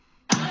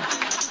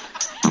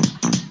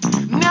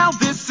Now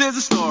this is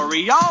a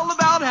story all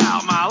about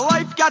how my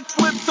life got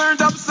flipped,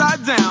 turned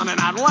upside down, and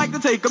I'd like to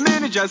take a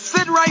minute, just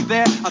sit right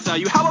there. I'll tell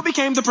you how I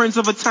became the prince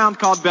of a town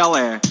called Bel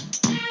Air.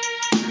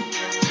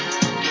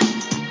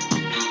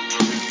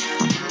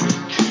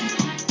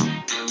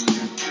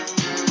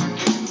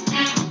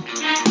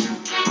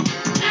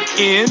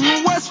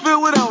 In West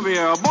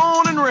Philadelphia,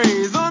 born and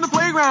raised, on the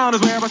playground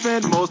is where I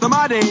spent most of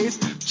my days.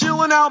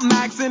 Chilling out,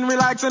 maxing,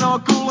 relaxing, all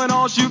cool and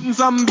all, shooting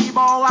some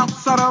b-ball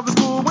outside of the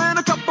school. When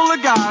a couple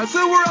of guys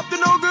who were up to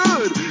no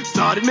good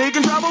started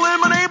making trouble in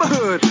my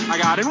neighborhood. I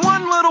got in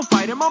one little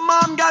fight and my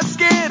mom got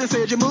scared and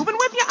said, "You're moving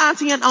with your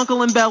auntie and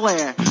uncle in Bel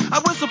Air." I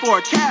whistled for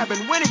a cab,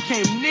 and when it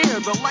came near,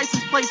 the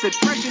license plate said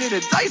fresh and it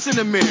had dice in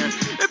the mirror.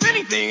 If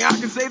anything, I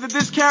could say that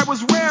this cab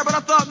was rare, but I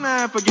thought,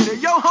 nah, forget it.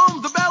 Yo,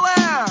 home's to Bel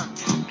Air.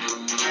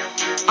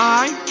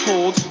 I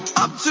pulled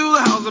up to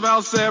the house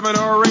about 7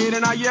 or 8,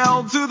 and I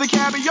yelled to the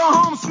cabbie, "Yo,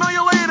 home, smell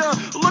you later."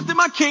 Looked at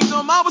my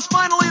kingdom, I was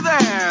finally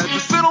there to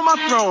sit on my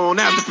throne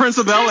as the Prince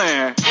of Bel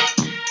Air.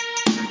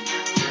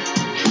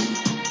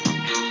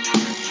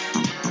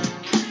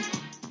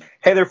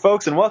 Hey there,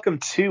 folks, and welcome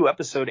to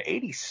episode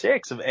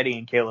 86 of Eddie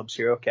and Caleb's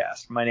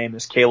HeroCast. My name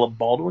is Caleb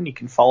Baldwin. You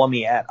can follow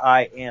me at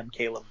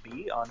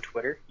IamCalebB on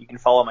Twitter. You can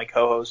follow my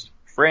co-host,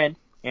 friend,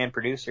 and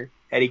producer,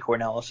 Eddie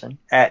Cornelison,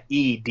 at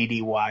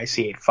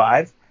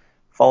EDDYC85.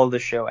 Follow the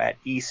show at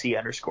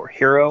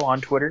EC_Hero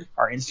on Twitter.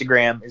 Our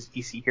Instagram is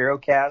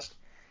ECHeroCast.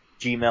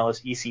 Gmail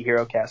is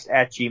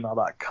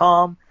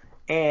ECHeroCast@gmail.com.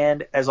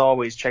 And as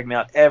always, check me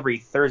out every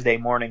Thursday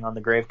morning on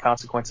the Grave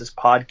Consequences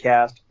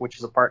podcast, which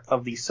is a part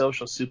of the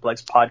Social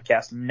Suplex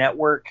Podcast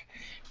Network.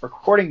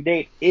 Recording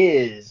date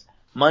is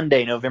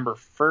Monday, November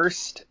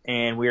 1st,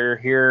 and we're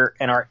here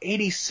in our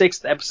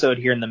 86th episode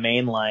here in the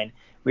main line.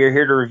 We are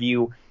here to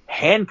review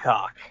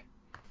Hancock.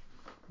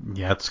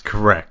 Yeah, that's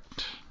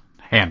correct.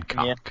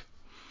 Hancock.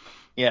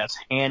 Yes,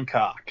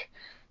 Hancock.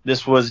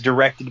 This was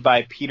directed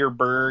by Peter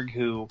Berg,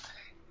 who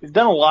has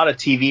done a lot of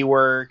TV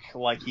work,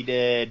 like he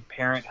did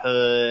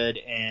Parenthood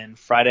and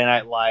Friday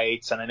Night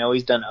Lights, and I know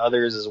he's done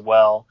others as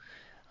well.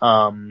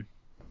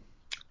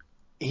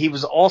 He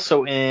was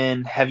also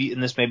in,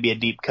 and this may be a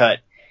deep cut,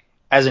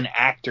 as an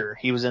actor.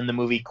 He was in the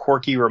movie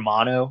Corky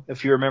Romano,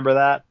 if you remember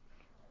that.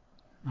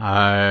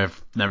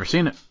 I've never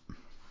seen it.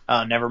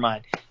 Oh, never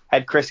mind.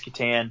 Had Chris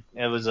Kattan.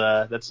 It was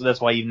that's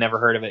why you've never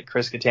heard of it.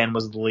 Chris Kattan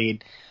was the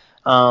lead.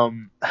 How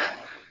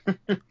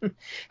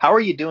are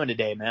you doing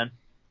today, man?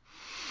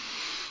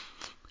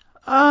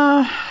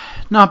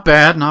 Not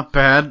bad, not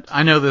bad.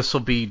 I know this will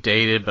be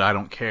dated, but I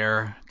don't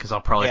care because I'll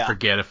probably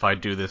forget if I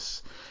do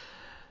this.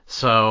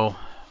 So,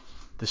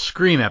 the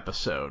Scream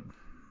episode.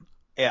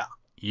 Yeah.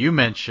 You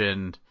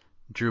mentioned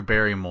Drew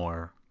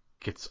Barrymore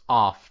gets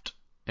offed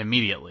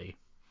immediately.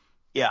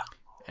 Yeah.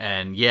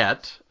 And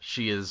yet,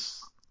 she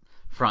is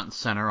front and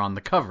center on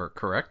the cover,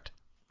 correct?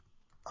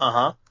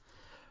 Uh-huh.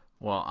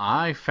 Well,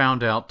 I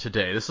found out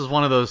today. This is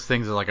one of those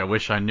things that, like, I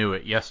wish I knew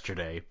it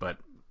yesterday, but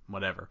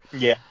whatever.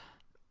 Yeah.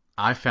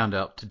 I found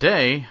out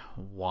today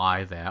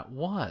why that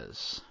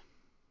was.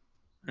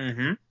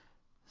 Mm-hmm.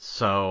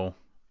 So,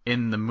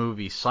 in the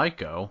movie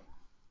Psycho,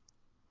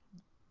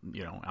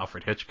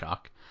 Alfred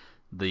Hitchcock,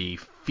 the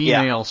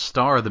female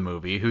star of the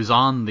movie, who's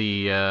on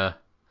the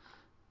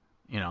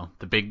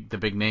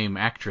big name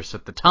actress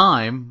at the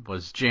time,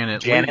 was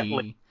Janet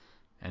Leigh.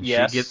 And she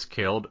gets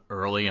killed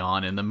early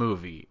on in the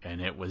movie,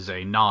 and it was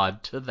a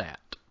nod to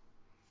that.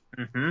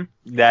 Mm-hmm.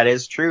 That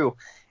is true.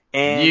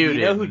 And you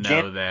didn't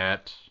know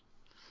that.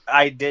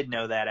 I did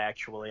know that,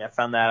 actually. I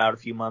found that out a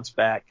few months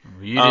back.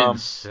 You didn't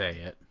say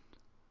it.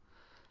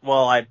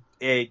 Well, I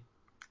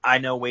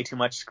know way too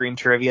much Scream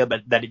trivia,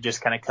 but that it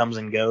just kind of comes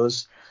and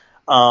goes.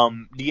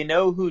 Do you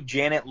know who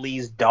Janet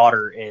Leigh's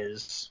daughter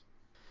is?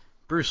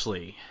 Bruce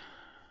Lee.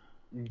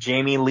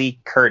 Jamie Lee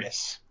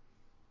Curtis.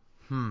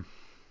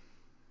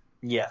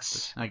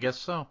 Yes. I guess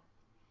so.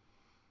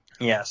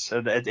 Yes,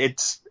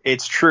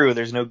 it's true.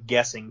 There's no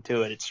guessing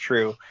to it. It's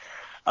true.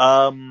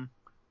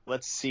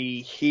 Let's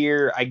see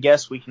here. I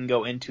guess we can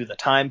go into the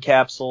time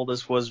capsule.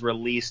 This was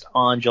released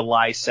on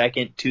July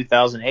 2nd,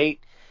 2008.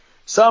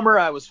 Summer,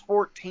 I was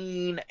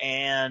 14,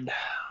 and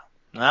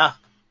not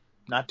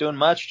doing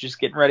much. Just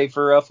getting ready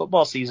for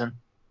football season.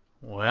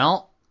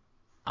 Well,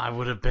 I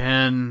would have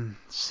been,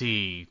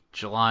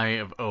 July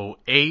of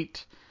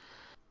 2008.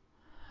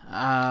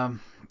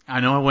 I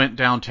know I went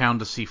downtown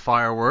to see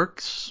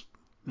fireworks.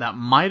 That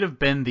might have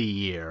been the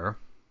year.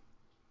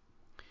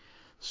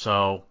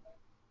 So,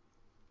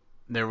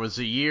 there was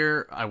a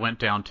year I went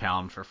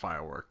downtown for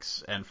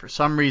fireworks, and for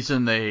some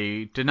reason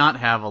they did not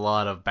have a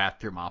lot of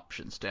bathroom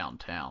options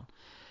downtown.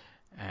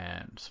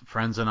 And some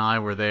friends and I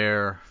were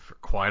there for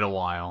quite a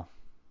while,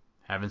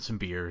 having some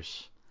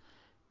beers,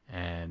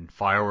 and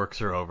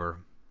fireworks are over.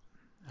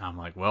 I'm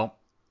like, well,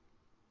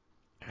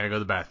 I gotta go to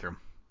the bathroom.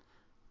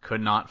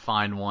 Could not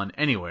find one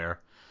anywhere.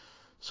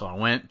 So I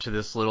went to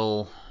this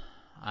little,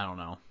 I don't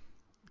know,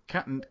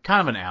 kind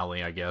of an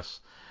alley, I guess,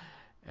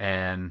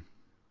 and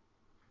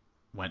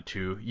went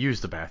to use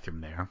the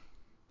bathroom there.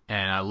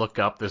 And I look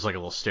up, there's like a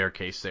little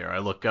staircase there. I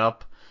look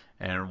up,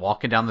 and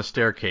walking down the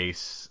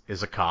staircase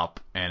is a cop,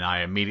 and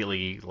I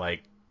immediately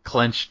like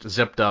clenched,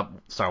 zipped up,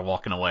 started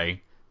walking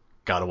away,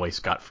 got away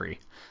scot-free.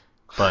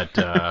 But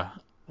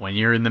when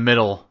you're in the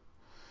middle,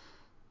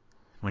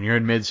 when you're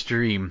in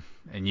midstream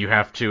and you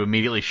have to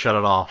immediately shut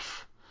it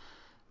off,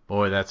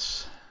 boy,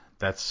 that's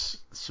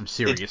some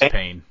serious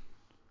pain.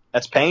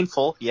 That's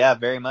painful. Yeah,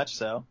 very much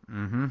so.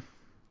 Mm-hmm.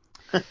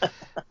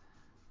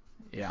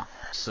 Yeah.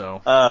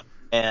 So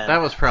and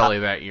that was probably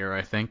that year,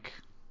 I think.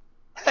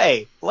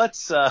 Hey,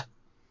 let's I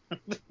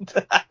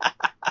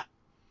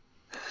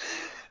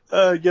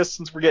guess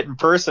since we're getting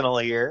personal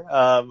here,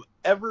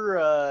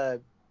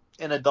 ever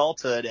in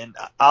adulthood, and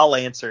I'll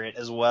answer it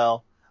as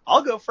well.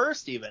 I'll go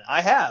first even.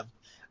 I have.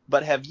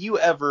 But have you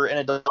ever in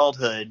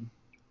adulthood,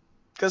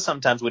 because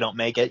sometimes we don't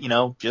make it,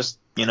 just,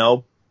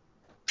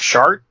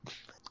 shart?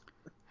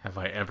 Have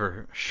I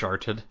ever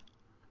sharted?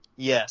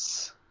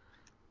 Yes.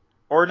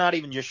 Or not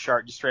even just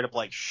shart, just straight up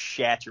like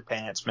shat your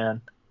pants,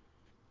 man.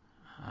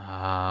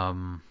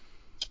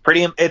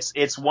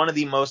 It's one of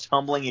the most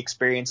humbling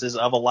experiences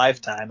of a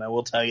lifetime. I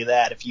will tell you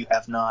that if you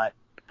have not.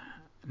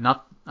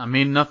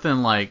 Nothing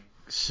like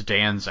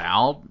stands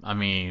out. I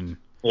mean,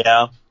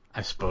 yeah.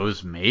 I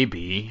suppose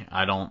maybe.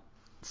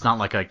 It's not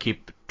like I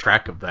keep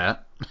track of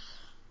that.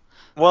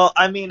 Well,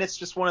 I mean, it's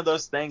just one of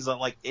those things that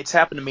like it's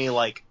happened to me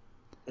like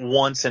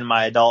once in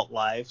my adult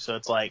life, so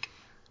it's like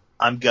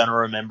I'm gonna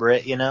remember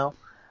it,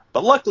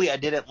 But luckily I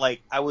did it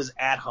like I was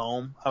at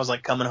home. I was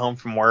like coming home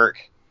from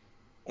work,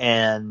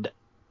 and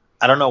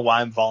I don't know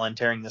why I'm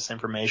volunteering this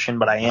information,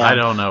 but I am. I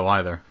don't know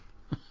either.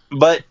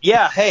 But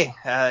yeah, hey,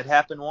 it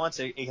happened once.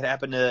 It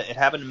happened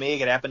to me. It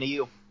could happen to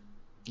you.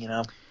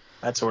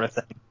 That sort of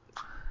thing.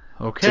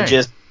 Okay. So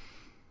just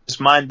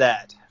mind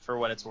that for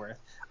what it's worth.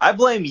 I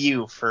blame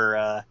you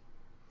for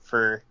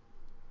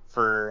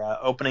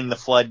opening the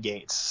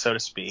floodgates, so to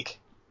speak.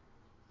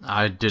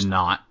 I did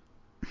not.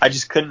 I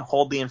just couldn't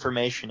hold the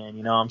information in.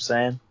 You know what I'm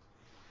saying?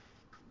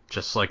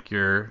 Just like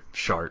your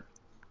shart.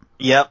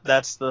 Yep,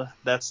 that's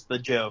the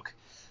joke.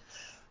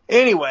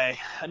 Anyway,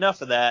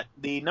 enough of that.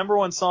 The number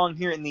one song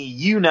here in the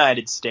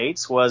United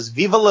States was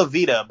Viva La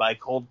Vida by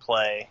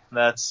Coldplay.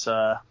 That's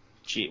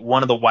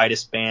one of the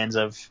whitest bands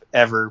I've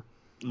ever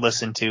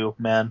listened to,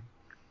 man.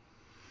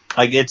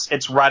 Like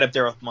it's right up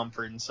there with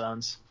Mumford &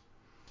 Sons.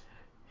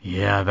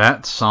 Yeah,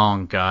 that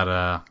song got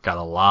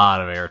a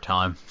lot of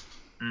airtime.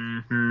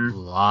 Mm-hmm. A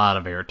lot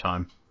of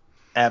airtime.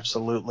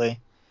 Absolutely.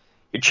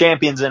 Your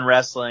champions in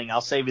wrestling.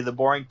 I'll save you the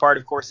boring part,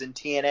 of course, in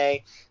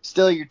TNA.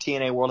 Still your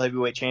TNA World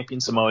Heavyweight Champion,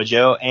 Samoa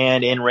Joe.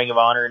 And in Ring of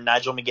Honor,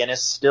 Nigel McGuinness,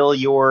 still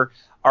your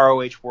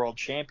ROH World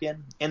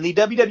Champion. In the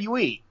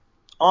WWE,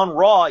 on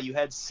Raw, you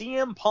had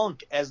CM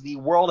Punk as the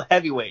World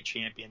Heavyweight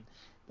Champion.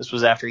 This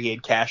was after he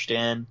had cashed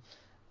in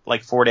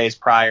like 2 days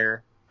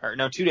prior,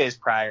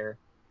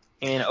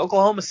 in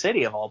Oklahoma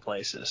City, of all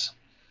places.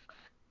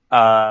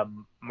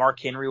 Mark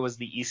Henry was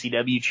the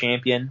ECW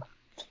champion.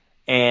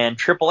 And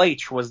Triple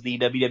H was the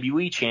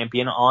WWE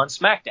champion on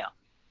SmackDown.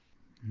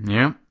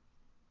 Yeah.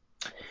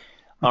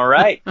 All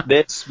right.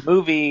 This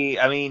movie,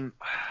 I mean,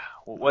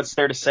 what's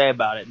there to say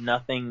about it?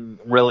 Nothing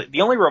really.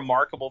 The only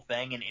remarkable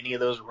thing in any of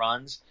those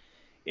runs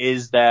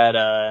is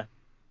that,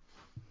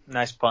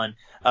 nice pun,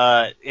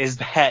 is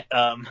that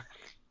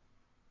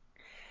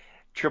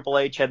Triple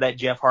H had that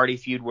Jeff Hardy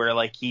feud where,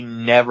 like, he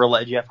never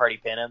let Jeff Hardy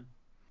pin him.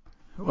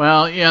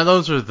 Well, yeah,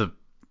 those are the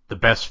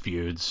best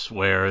feuds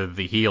where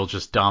the heel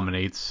just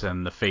dominates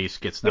and the face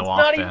gets no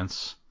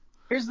offense.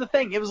 Here's the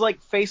thing. It was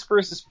like face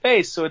versus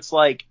face, so it's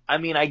like, I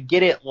mean, I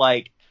get it,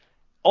 like,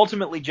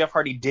 ultimately Jeff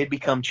Hardy did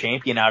become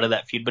champion out of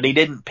that feud, but he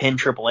didn't pin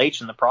Triple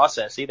H in the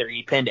process either.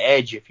 He pinned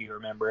Edge, if you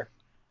remember.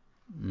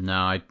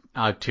 No,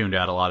 I tuned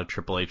out a lot of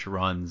Triple H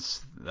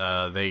runs.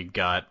 They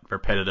got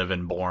repetitive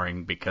and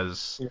boring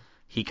because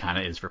he kind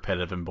of is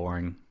repetitive and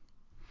boring.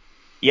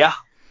 Yeah.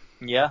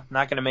 Yeah,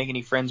 not going to make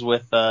any friends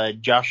with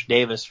Josh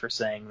Davis for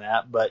saying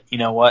that, but you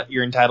know what?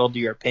 You're entitled to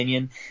your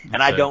opinion,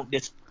 and I don't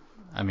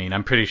I mean,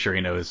 I'm pretty sure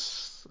he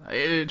knows.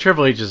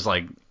 Triple H is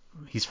like,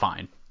 he's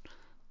fine.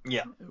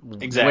 Yeah,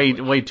 exactly.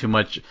 Way too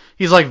much.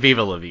 He's like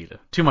Viva La Vida.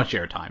 Too much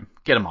airtime.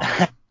 Get him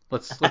off.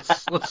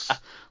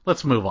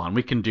 Let's move on.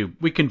 We can do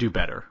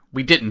better.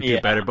 We didn't do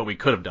better, but we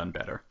could have done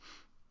better.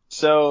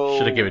 So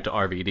should have given it to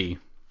RVD.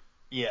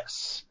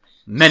 Yes.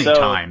 Many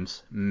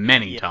times.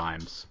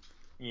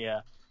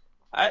 Yeah.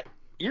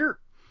 You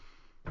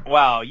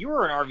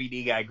were an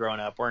RVD guy growing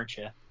up, weren't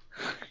you?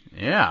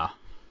 Yeah.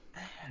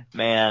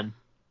 Man.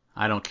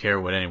 I don't care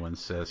what anyone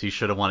says. He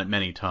should have won it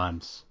many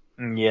times.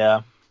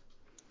 Yeah.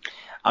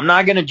 I'm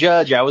not going to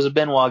judge. I was a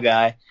Benoit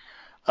guy.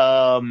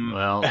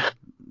 Well,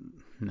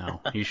 no.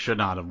 He should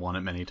not have won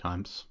it many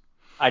times.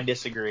 I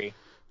disagree.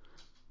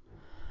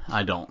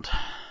 I don't.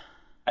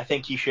 I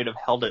think he should have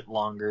held it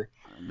longer.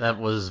 That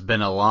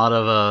been a lot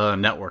of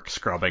network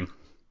scrubbing.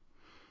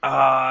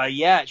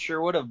 Yeah, it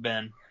sure would have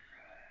been.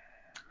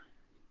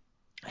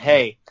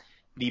 Hey,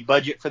 the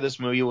budget for this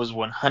movie was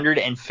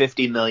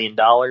 $150 million.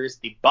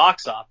 The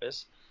box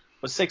office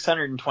was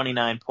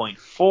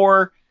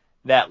 $629.4.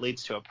 That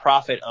leads to a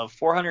profit of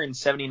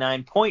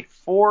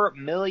 $479.4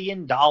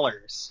 million.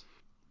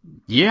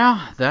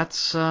 Yeah,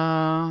 that's,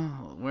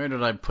 where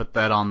did I put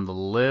that on the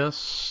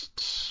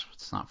list?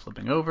 It's not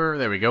flipping over.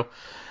 There we go.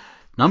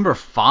 Number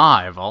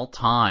 5 all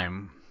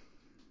time.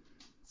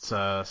 It's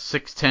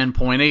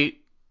 610.8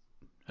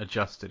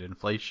 adjusted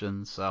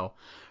inflation, so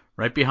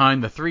right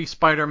behind the 3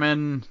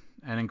 Spider-Men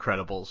and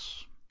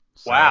Incredibles.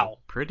 So Wow.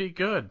 pretty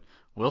good.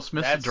 Will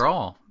Smith's a That's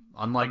draw,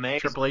 unlike amazing.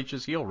 Triple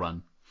H's heel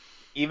run.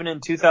 Even in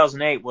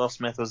 2008, Will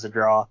Smith was a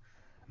draw.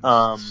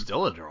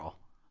 Still a draw.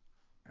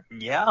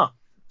 Yeah,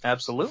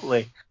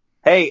 absolutely.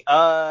 Hey,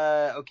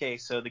 okay,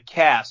 so the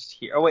cast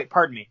here. Oh, wait,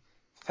 pardon me.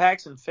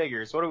 Facts and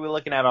figures. What are we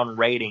looking at on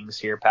ratings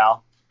here,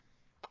 pal?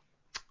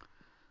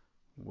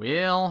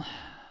 Well,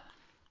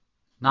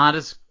 not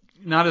as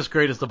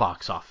great as the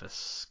box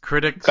office.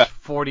 Critics Okay.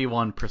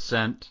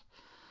 41%,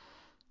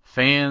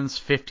 fans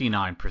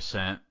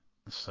 59%.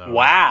 So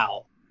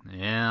Wow.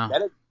 yeah,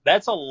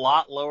 That's a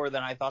lot lower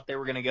than I thought they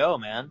were going to go,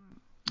 man.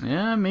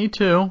 yeah, me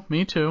too.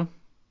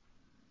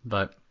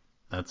 But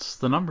that's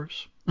the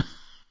numbers.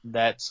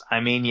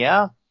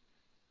 Yeah,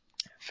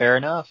 fair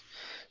enough.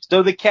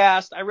 So the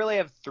cast, I really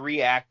have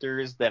 3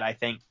 actors that I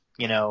think,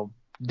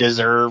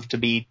 deserve to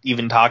be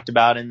even talked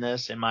about in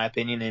this, in my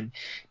opinion, in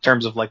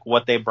terms of like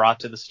what they brought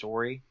to the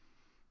story.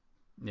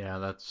 Yeah,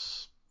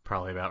 that's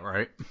probably about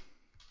right.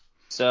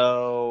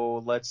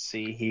 So let's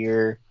see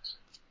here.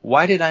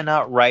 Why did I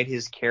not write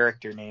his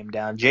character name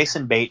down?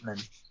 Jason Bateman.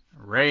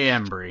 Ray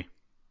Embry.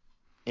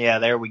 Yeah,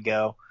 there we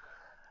go.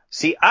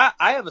 See, I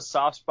have a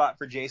soft spot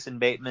for Jason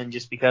Bateman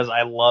just because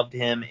I loved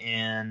him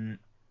in,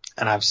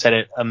 and I've said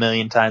it a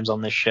million times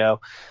on this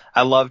show,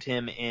 I loved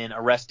him in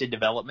Arrested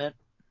Development.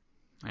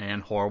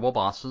 And Horrible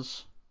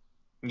Bosses.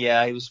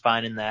 Yeah, he was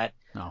fine in that.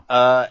 No.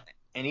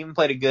 And even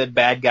played a good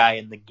bad guy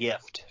in The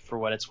Gift, for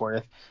what it's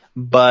worth.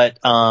 But,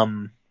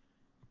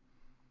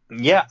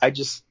 yeah,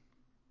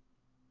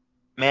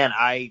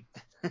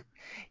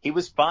 he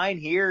was fine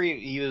here.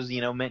 He was,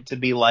 meant to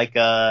be like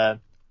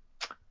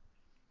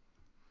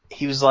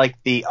he was like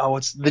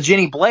it's the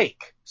Jenny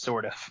Blake,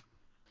 sort of.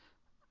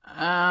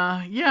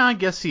 Yeah, I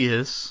guess he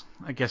is.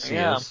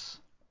 Yeah.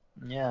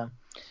 Yeah.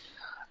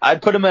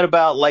 I'd put him at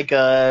about like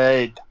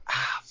a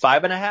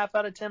 5.5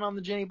 out of 10 on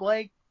the Jenny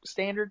Blake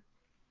standard.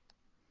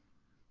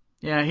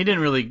 Yeah, he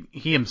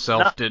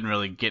himself didn't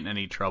really get in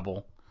any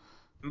trouble.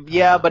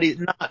 Yeah, but he's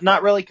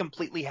not really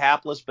completely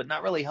hapless, but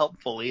not really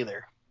helpful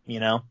either,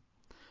 Well,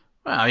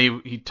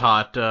 he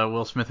taught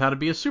Will Smith how to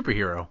be a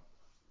superhero.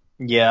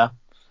 Yeah.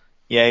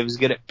 Yeah, he was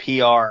good at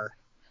PR.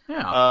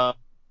 Yeah.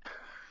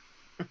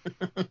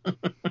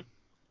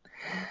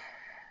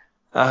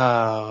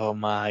 Oh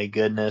my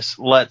goodness.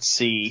 Let's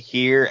see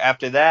here.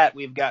 After that,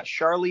 we've got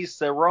Charlize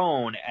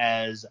Theron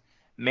as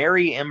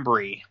Mary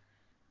Embry.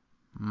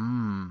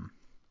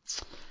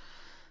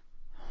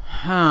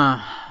 Huh.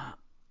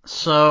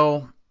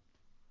 So,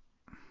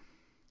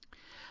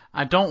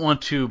 I don't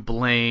want to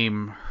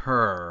blame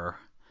her.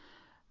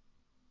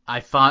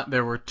 I thought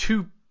there were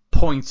 2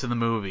 points in the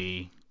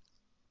movie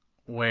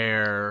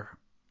where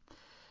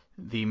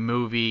the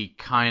movie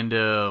kind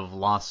of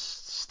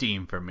lost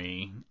steam for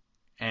me.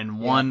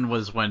 And one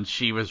was when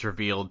she was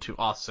revealed to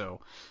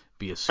also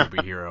be a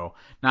superhero.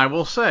 Now, I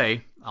will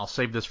say, I'll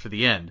save this for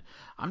the end.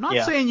 I'm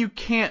not saying you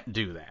can't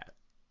do that.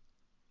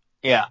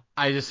 Yeah.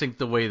 I just think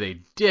the way they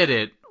did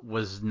it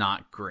was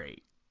not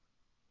great.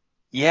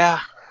 Yeah.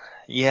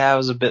 Yeah, it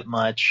was a bit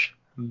much.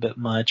 The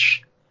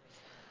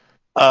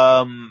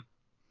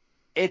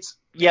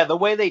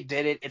way they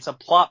did it, it's a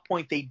plot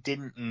point they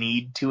didn't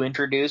need to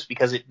introduce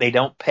because they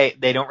don't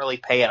really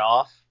pay it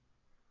off.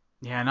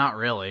 Yeah, not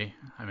really.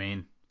 I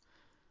mean,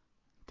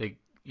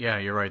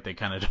 you're right, they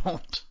kind of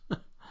don't.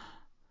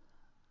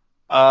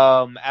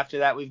 After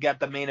that, we've got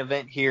the main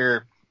event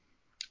here.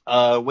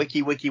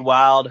 Wiki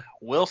Wild,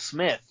 Will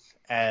Smith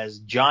as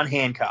John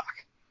Hancock.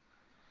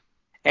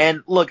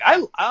 And look,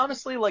 I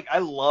honestly, I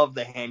love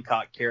the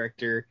Hancock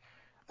character,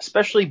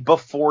 especially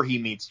before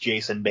he meets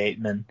Jason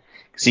Bateman,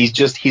 because he's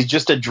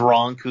just a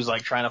drunk who's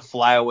like trying to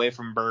fly away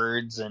from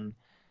birds, and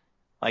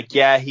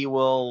he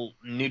will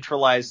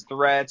neutralize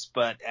threats,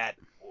 but at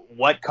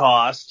what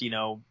cost?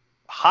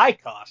 High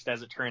cost,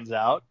 as it turns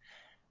out.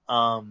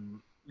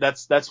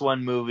 That's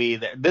one movie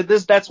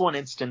that's one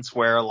instance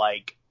where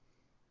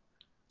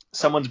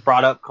someone's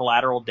brought up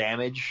Collateral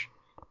Damage.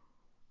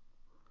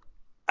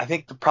 I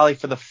think probably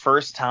for the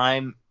first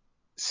time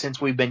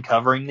since we've been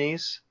covering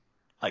these,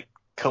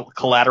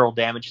 Collateral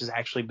Damage has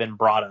actually been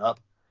brought up.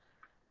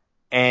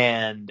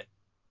 And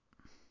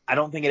I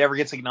don't think it ever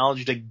gets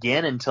acknowledged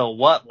again until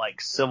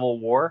Civil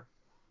War?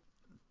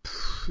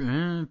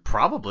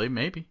 Probably,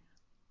 maybe.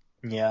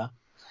 Yeah.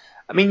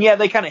 I mean, yeah,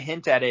 they kind of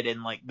hint at it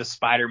in the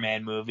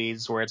Spider-Man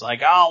movies where it's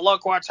oh,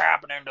 look what's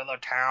happening to the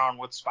town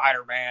with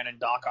Spider-Man and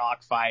Doc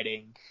Ock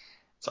fighting.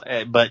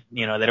 But,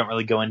 they don't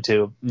really go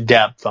into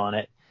depth on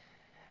it.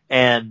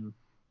 And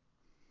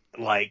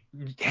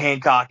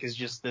Hancock is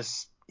just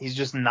he's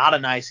just not a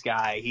nice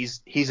guy.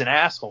 He's an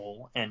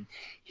asshole, and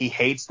he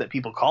hates that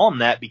people call him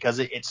that because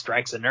it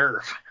strikes a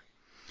nerve.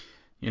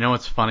 You know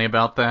what's funny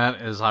about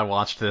that is I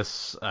watched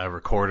this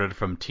recorded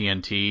from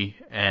TNT,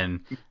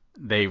 and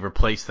they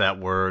replaced that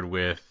word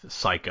with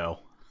psycho.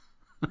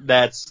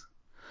 That's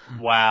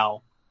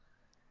wow.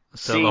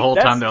 So See, the whole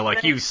that's time they're the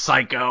like, thing. "You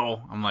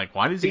psycho!" I'm like,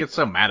 "Why does he See, get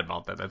so mad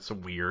about that? That's so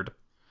weird."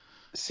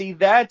 see,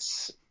 that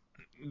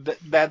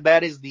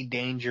is the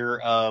danger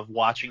of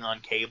watching on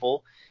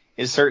cable.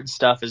 Is certain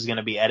stuff is going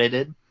to be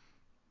edited.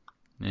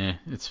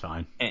 It's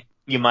fine. And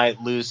you might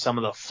lose some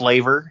of the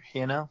flavor.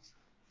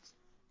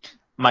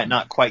 Might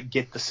not quite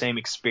get the same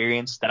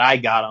experience that I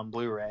got on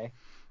Blu-ray.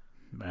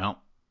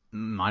 Well,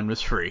 mine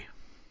was free.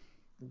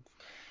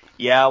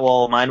 Yeah,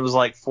 well, mine was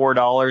like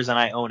 $4 and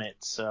I own it,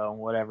 so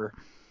whatever.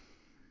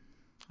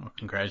 Well,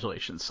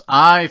 congratulations.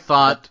 I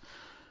thought,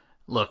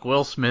 look,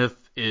 Will Smith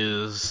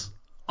is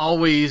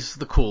always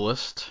the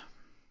coolest.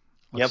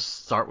 Let's Yep.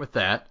 start with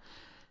that.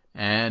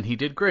 And he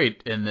did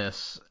great in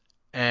this.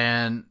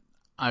 And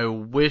I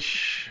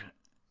wish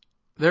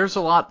there's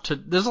a lot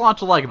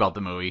to like about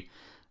the movie,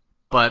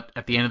 but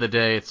at the end of the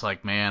day, it's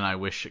like, man, I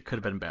wish it could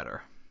have been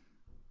better.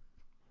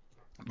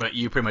 But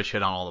you pretty much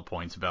hit on all the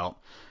points about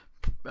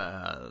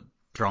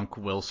drunk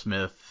Will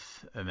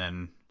Smith and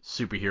then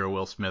superhero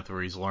Will Smith,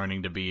 where he's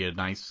learning to be a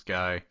nice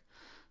guy.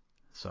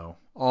 So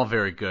all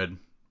very good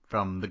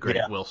from the great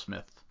Yeah. Will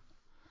Smith.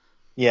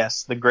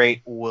 Yes, the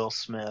great Will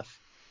Smith.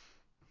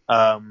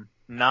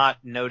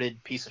 Not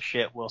noted piece of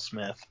shit Will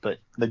Smith, but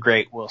the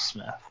great Will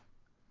Smith.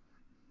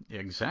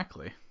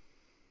 Exactly.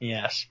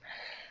 Yes.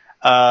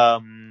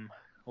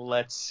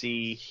 Let's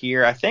see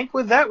here. I think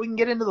with that we can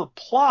get into the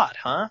plot,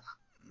 huh?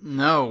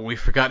 No, we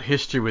forgot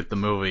history with the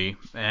movie,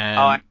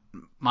 and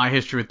my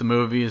history with the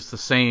movie is the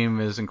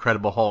same as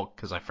Incredible Hulk,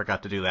 because I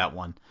forgot to do that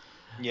one.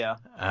 Yeah.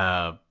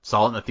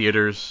 Saw it in the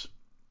theaters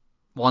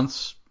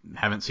once,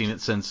 haven't seen it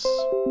since,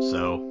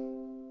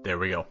 so there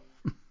we go.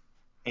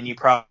 And you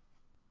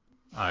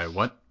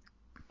What?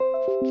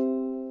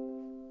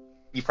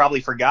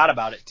 probably forgot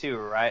about it too,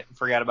 right?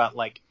 Forgot about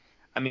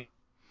I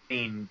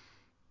mean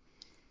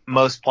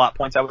most plot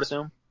points, I would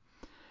assume.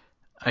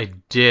 I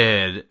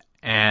did,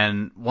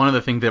 and one of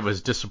the things that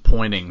was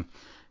disappointing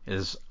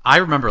is I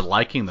remember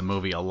liking the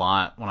movie a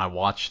lot when I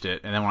watched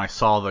it, and then when I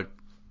saw the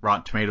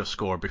Rotten Tomato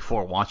score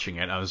before watching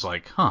it, I was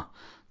like, huh,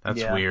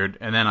 that's weird.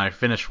 And then I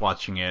finished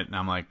watching it, and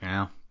I'm like,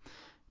 yeah,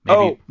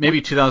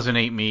 maybe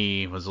 2008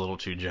 me was a little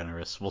too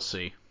generous. We'll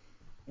see.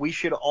 We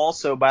should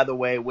also, by the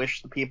way,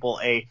 wish the people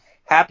a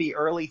happy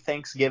early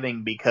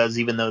Thanksgiving, because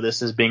even though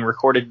this is being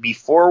recorded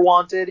before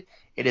Wanted,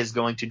 it is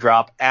going to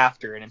drop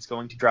after, and it's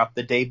going to drop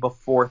the day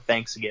before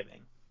Thanksgiving.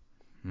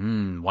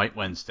 White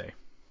Wednesday.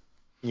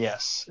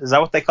 Yes. Is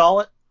that what they call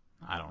it?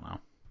 I don't know.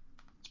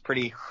 It's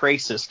pretty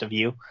racist of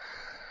you.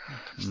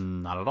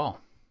 Not at all.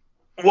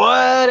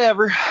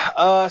 Whatever.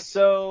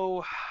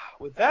 So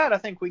with that, I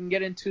think we can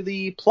get into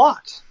the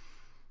plot.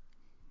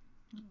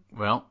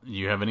 Well,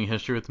 you have any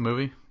history with the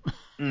movie?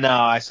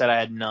 No, I said I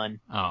had none.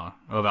 Oh,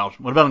 what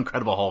about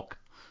Incredible Hulk?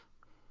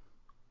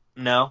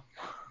 No.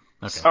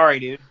 Okay. Sorry,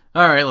 dude.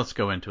 All right, let's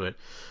go into it.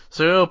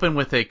 So we open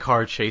with a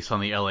car chase on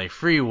the LA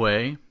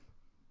freeway.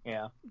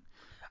 Yeah.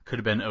 Could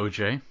have been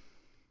OJ.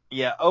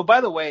 Yeah. Oh,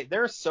 by the way,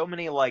 there are so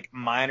many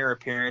minor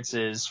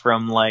appearances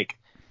from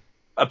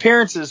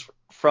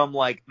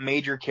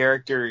major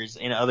characters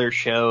in other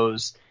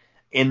shows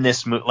in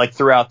this movie,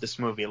 throughout this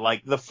movie.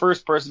 Like the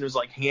first person who's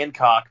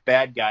Hancock,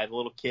 bad guy, the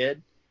little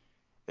kid,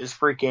 is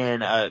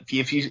freaking.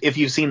 If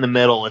you've seen The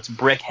Middle, it's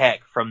Brick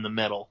Heck from The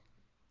Middle.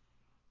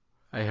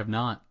 I have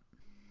not.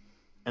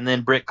 And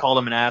then Brick called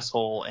him an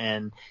asshole,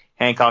 and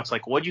Hancock's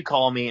like, "What'd you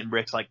call me?" And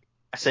Brick's like,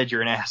 "I said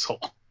you're an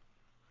asshole."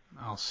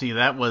 Oh, see,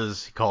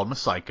 he called him a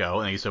psycho,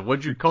 and he said,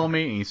 "What'd you call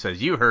me?" And he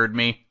says, "You heard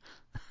me."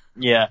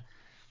 Yeah.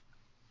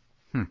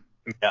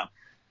 Yeah.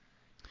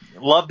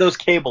 Love those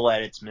cable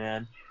edits,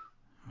 man.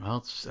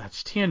 Well,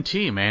 that's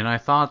TNT, man. I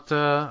thought, they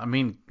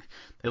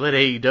let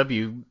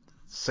AEW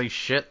say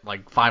shit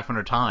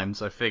 500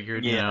 times. I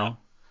figured,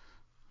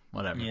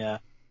 whatever. Yeah.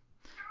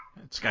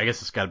 I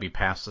guess it's got to be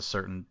past a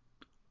certain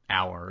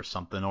hour or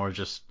something, or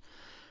just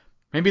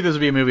maybe this will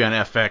be a movie on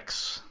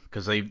FX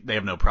because they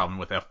have no problem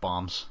with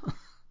F-bombs.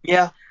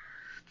 Yeah.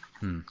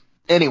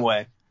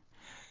 Anyway.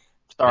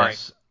 Sorry.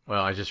 Yes.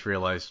 Well, I just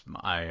realized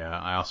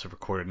I also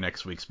recorded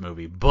next week's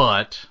movie,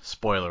 but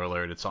spoiler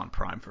alert, it's on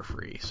Prime for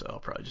free, so I'll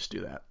probably just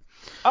do that.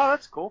 Oh,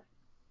 that's cool.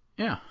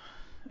 Yeah.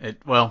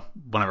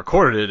 When I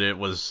recorded it, it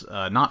was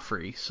not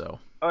free, so.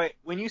 Oh, wait,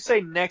 when you say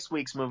next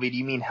week's movie, do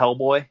you mean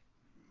Hellboy?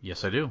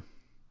 Yes, I do.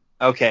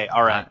 Okay,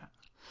 all right.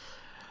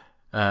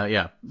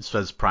 Yeah, it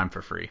says Prime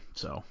for free,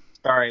 so.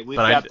 Sorry, we've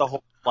got the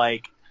whole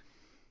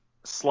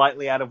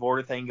slightly out of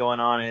order thing going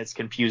on, and it's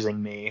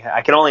confusing me.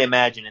 I can only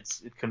imagine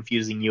it's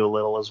confusing you a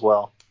little as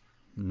well.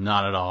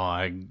 Not at all.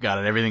 I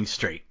got everything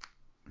straight.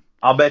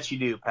 I'll bet you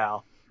do,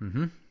 pal.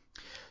 Mm-hmm.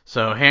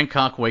 So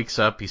Hancock wakes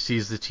up, he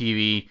sees the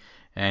TV,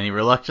 and he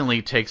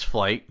reluctantly takes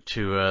flight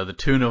to the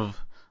tune of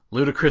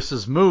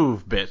Ludacris's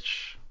 "Move,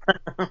 Bitch."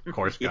 Of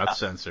course, got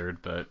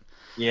censored, but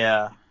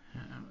yeah,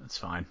 it's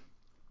fine.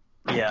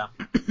 Yeah.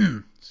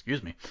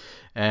 Excuse me.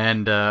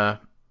 And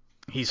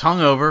he's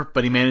hungover,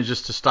 but he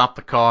manages to stop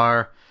the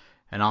car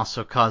and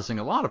also causing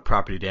a lot of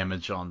property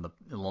damage on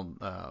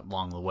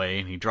along the way.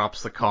 And he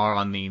drops the car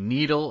on the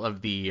needle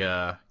of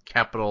the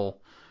Capitol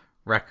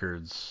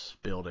Records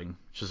building,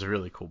 which is a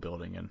really cool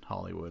building in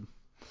Hollywood.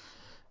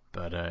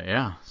 But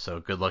yeah, so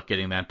good luck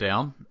getting that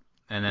down.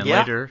 And then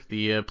later,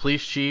 the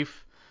police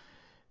chief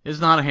is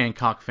not a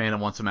Hancock fan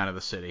and wants him out of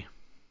the city.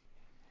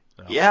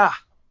 So. Yeah,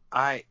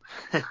 I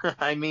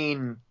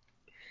mean,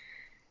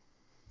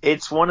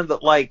 it's one of the,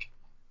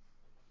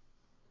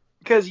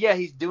 because, yeah,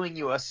 he's doing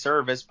you a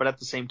service, but at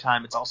the same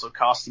time, it's also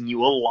costing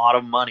you a lot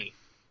of money.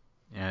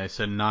 Yeah, they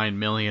said $9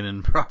 million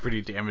in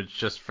property damage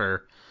just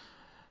for.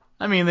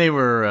 I mean, they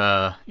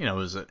were, it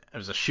was a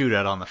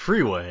shootout on the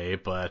freeway,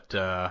 but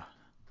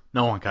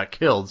no one got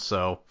killed,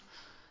 so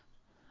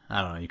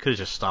I don't know. You could have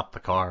just stopped the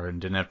car and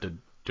didn't have to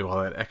do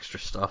all that extra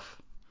stuff.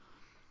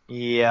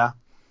 Yeah.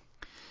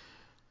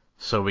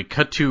 So we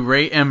cut to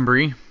Ray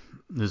Embry,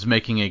 who's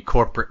making a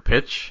corporate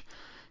pitch.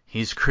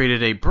 He's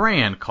created a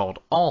brand called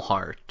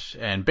Allheart,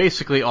 and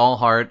basically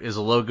Allheart is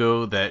a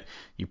logo that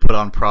you put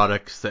on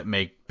products that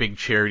make big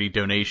charity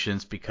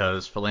donations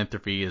because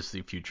philanthropy is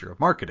the future of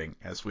marketing,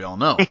 as we all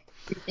know.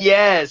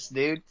 Yes,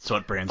 dude. It's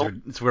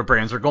where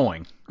brands are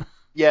going.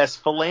 Yes,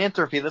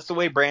 philanthropy. That's the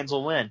way brands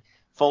will win.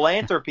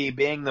 Philanthropy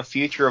being the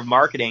future of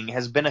marketing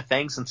has been a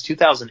thing since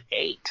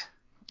 2008.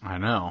 I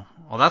know.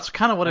 Well, that's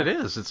kind of what it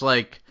is. It's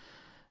like,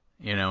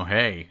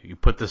 hey, you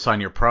put this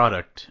on your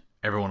product,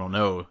 everyone will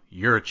know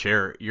you're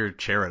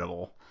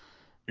charitable.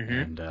 Mm-hmm.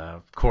 And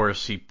of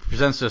course, he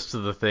presents this to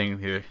the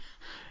thing.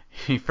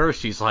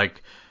 He's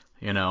like,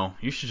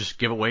 you should just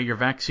give away your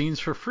vaccines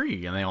for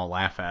free, and they all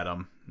laugh at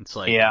him. It's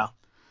like, yeah.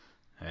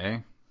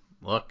 Hey,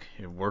 look,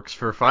 it works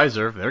for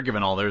Pfizer. They're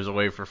giving all theirs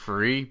away for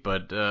free,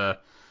 but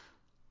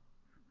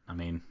I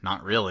mean,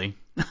 not really.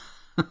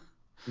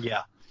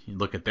 Yeah. You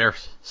look at their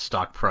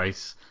stock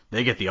price,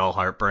 they get the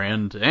Allheart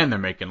brand, and they're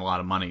making a lot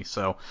of money.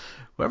 So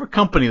whoever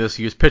company this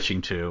he was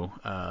pitching to,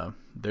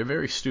 they're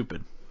very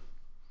stupid.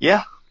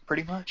 Yeah,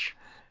 pretty much.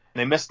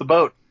 They missed the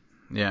boat.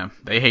 Yeah,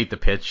 they hate the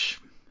pitch.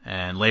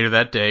 And later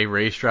that day,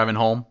 Ray's driving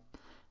home,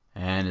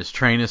 and his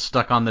train is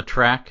stuck on the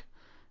track,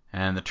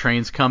 and the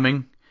train's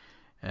coming,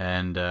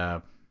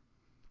 and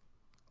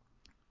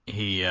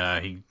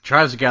he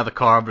tries to get out of the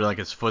car, but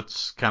his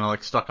foot's kind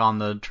of stuck on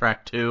the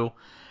track too.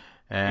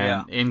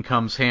 And in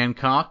comes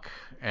Hancock,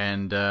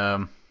 and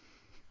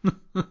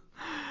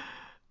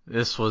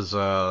this was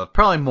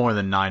probably more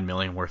than $9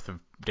 million worth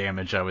of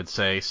damage, I would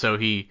say. So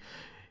he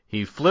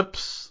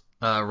flips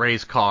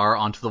Ray's car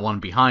onto the one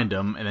behind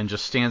him, and then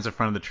just stands in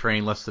front of the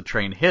train, lets the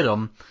train hit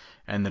him,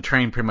 and the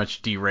train pretty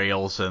much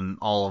derails, and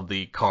all of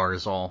the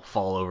cars all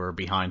fall over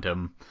behind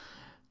him.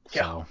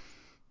 Yeah. So.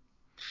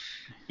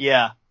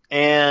 Yeah,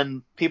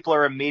 and people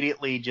are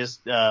immediately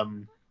just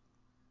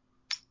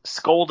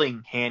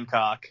scolding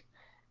Hancock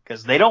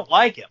because they don't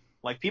like him.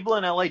 People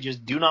in LA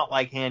just do not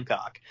like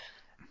Hancock.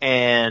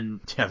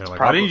 And yeah, they're like,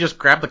 why didn't you just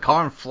grab the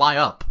car and fly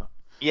up?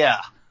 Yeah,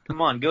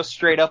 come on, go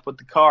straight up with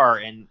the car.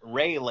 And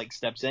Ray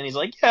steps in. He's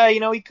like, yeah,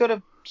 he could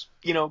have,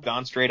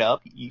 gone straight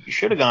up. You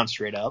should have gone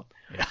straight up.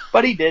 Yeah.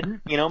 But he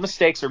didn't.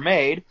 Mistakes are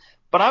made.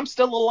 But I'm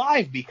still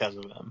alive because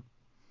of him.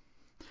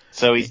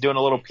 So he's doing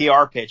a little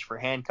PR pitch for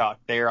Hancock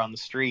there on the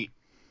street.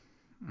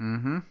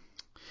 Mm-hmm.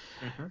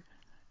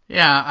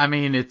 Yeah, I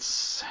mean,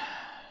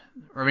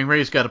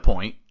 Ray's got a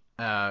point.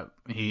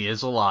 He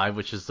is alive,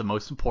 which is the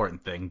most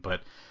important thing,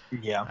 but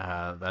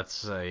yeah,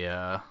 that's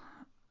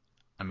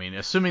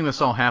assuming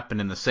this all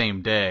happened in the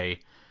same day,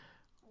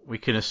 we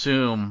can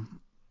assume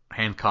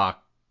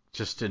Hancock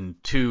just in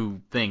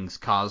two things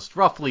caused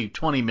roughly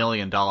 $20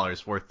 million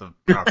worth of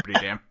property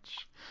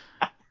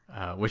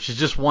damage, which is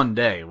just one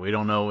day. We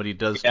don't know what he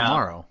does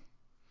tomorrow.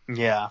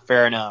 Yeah,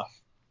 fair enough.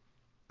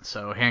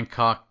 So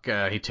Hancock,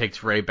 he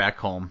takes Ray back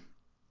home,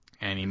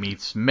 and he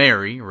meets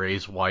Mary,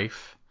 Ray's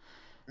wife.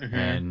 Mm-hmm.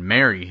 And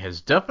Mary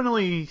has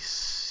definitely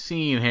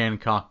seen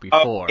Hancock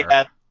before. Oh,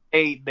 yeah.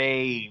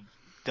 They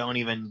don't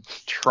even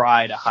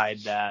try to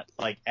hide that,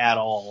 at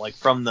all.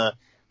 From the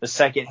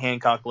second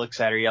Hancock looks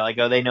at her,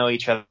 you're they know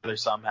each other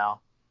somehow.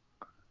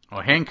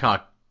 Well,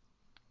 Hancock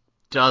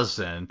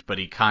doesn't, but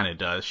he kind of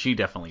does. She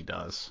definitely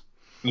does.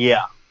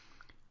 Yeah,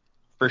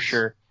 for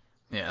sure.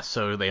 Yeah,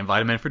 so they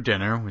invite him in for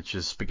dinner, which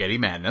is spaghetti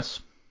madness.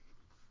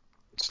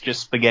 It's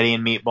just spaghetti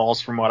and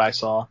meatballs from what I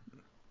saw.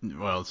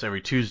 Well, it's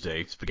every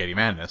Tuesday, spaghetti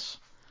madness.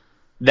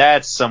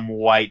 That's some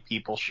white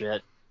people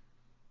shit.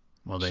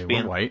 Well, they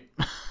were white.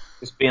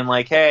 Just being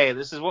like, hey,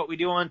 this is what we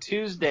do on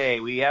Tuesday.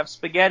 We have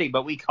spaghetti,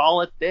 but we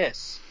call it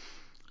this.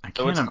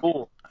 So it's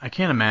cool. I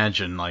can't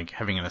imagine,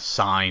 having an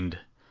assigned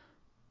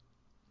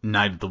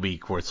night of the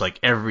week where it's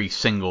every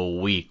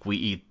single week we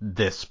eat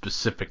this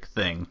specific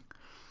thing.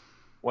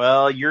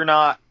 Well, you're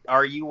not.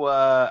 Are you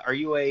a?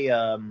 Do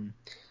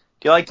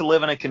you like to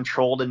live in a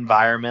controlled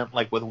environment,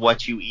 with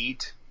what you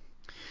eat?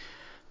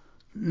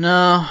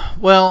 No.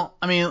 Well,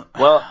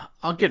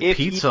 I'll get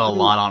pizza a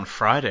lot on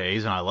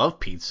Fridays, and I love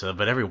pizza,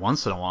 but every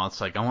once in a while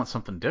it's I want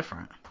something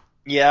different.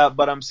 Yeah,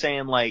 but I'm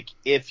saying,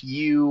 if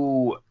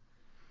you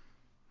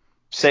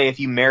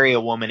marry a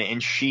woman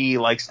and she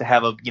likes to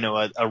have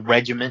a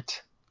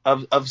regiment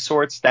of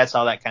sorts, that's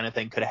how that kind of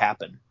thing could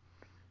happen.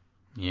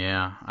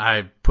 Yeah,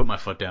 I put my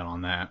foot down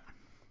on that.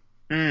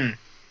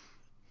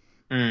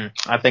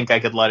 I think I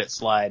could let it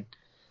slide.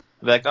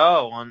 Be like,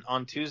 oh,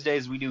 on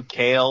Tuesdays we do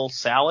kale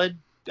salad.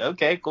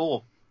 Okay,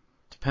 cool.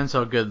 Depends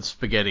how good the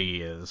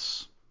spaghetti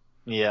is.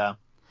 Yeah.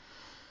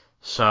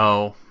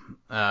 So,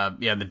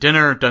 the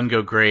dinner doesn't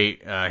go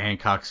great.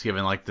 Hancock's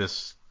giving like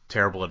this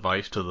terrible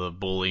advice to the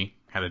bully,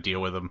 how to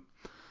deal with him.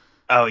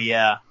 Oh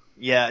yeah,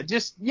 yeah.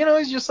 Just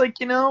he's just like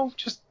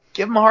just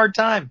give him a hard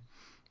time.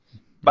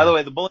 By the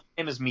way, the bully's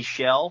name is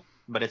Michel,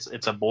 but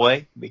it's a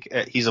boy.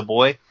 He's a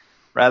boy,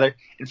 rather.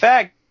 In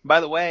fact, by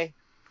the way,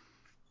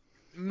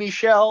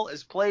 Michel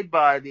is played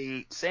by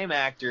the same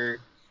actor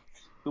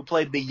who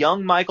played the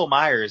young Michael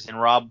Myers in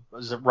Rob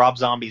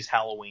Zombie's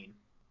Halloween.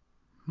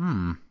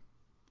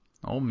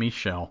 Oh,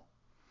 Michel.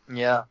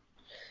 Yeah.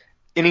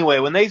 Anyway,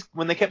 when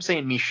they kept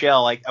saying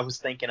Michel, like I was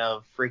thinking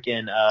of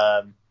freaking.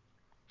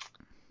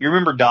 You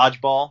remember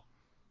Dodgeball?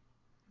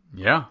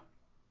 Yeah.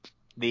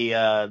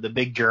 The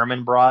big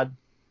German broad.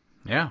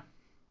 Yeah.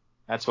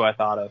 That's what I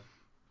thought of.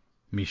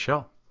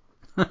 Michel.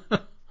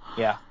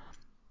 Yeah.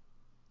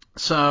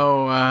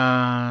 So,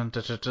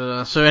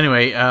 so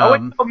anyway. Oh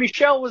wait, no,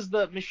 Michel was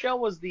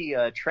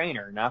the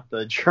trainer, not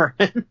the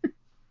German.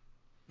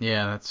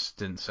 Yeah, that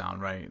didn't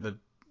sound right.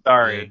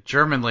 Sorry. The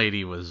German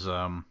lady was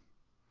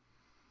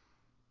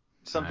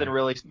something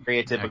really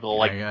stereotypical,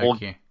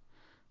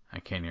 I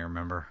can't even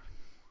remember.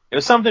 It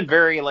was something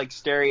very like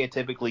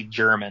stereotypically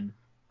German.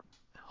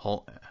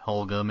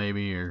 Holga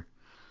maybe, or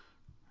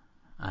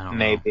I don't know.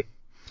 Maybe.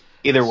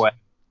 Either way.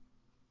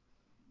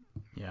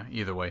 Yeah,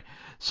 either way.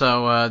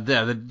 So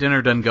the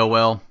dinner doesn't go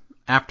well.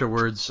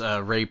 Afterwards,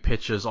 Ray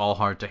pitches all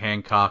hard to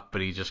Hancock,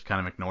 but he just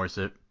kind of ignores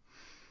it.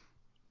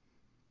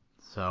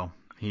 So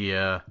he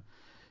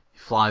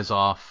flies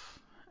off,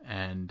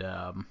 and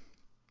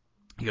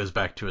he goes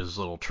back to his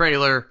little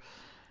trailer,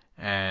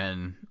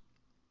 and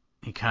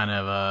he kind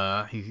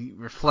of he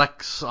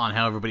reflects on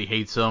how everybody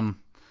hates him.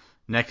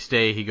 Next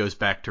day, he goes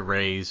back to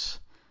Ray's,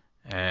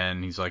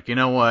 and he's like, you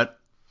know what?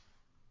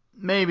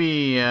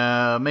 Maybe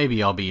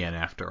I'll be in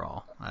after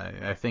all.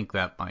 I think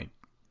that might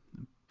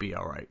be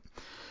all right.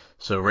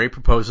 So Ray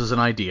proposes an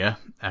idea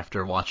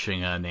after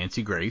watching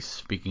Nancy Grace,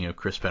 speaking of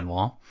Chris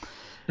Benoit,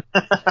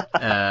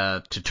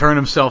 to turn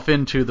himself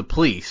into the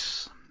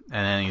police.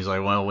 And then he's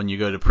like, well, when you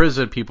go to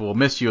prison, people will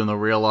miss you and they'll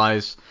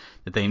realize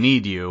that they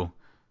need you.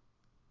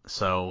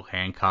 So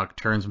Hancock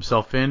turns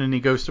himself in and he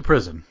goes to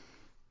prison.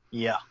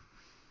 Yeah.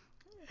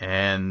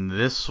 And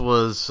this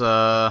was,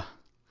 I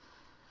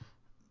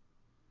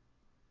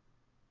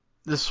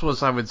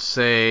would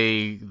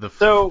say, the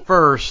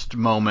first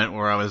moment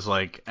where I was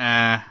like,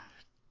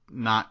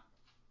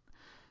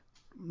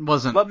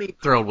 wasn't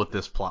thrilled with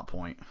this plot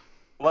point.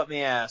 Let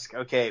me ask,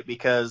 okay,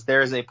 because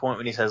there's a point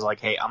when he says like,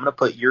 hey, I'm gonna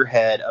put your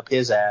head up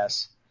his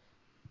ass,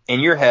 and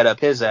your head up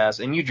his ass,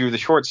 and you drew the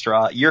short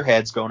straw. Your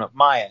head's going up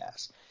my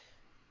ass.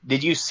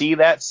 Did you see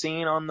that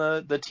scene on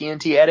the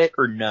TNT edit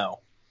or no?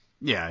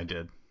 Yeah, I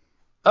did.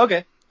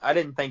 Okay, I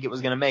didn't think it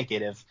was gonna make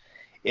it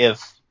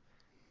if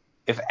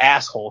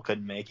asshole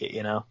couldn't make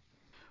it,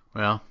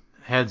 Well,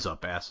 heads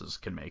up asses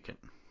can make it.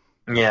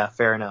 Yeah,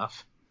 fair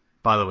enough.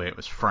 By the way, it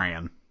was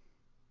Fran.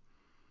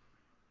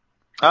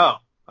 Oh,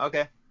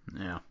 okay.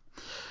 Yeah.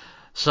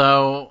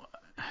 So,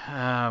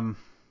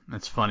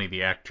 it's funny,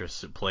 the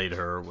actress that played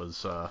her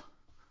was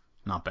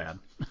not bad.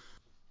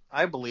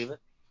 I believe it.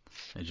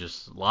 It's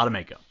just a lot of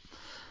makeup.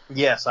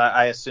 Yes,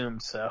 I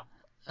assumed so.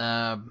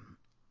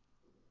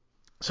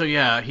 So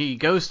yeah, he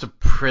goes to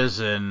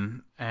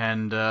prison,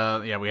 and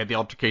we had the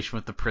altercation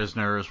with the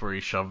prisoners where he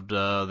shoved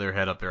their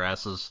head up their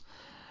asses.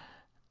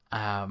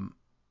 And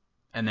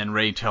then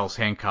Ray tells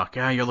Hancock,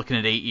 you're looking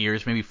at 8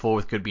 years, maybe 4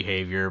 with good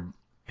behavior.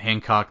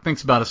 Hancock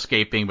thinks about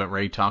escaping, but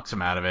Ray talks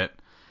him out of it.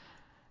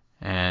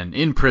 And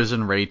in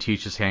prison, Ray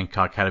teaches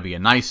Hancock how to be a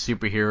nice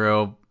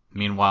superhero.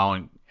 Meanwhile,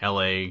 in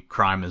L.A.,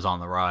 crime is on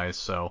the rise.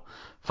 So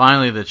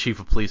finally, the chief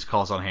of police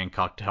calls on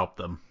Hancock to help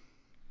them.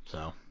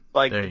 So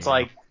it's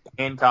like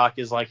Hancock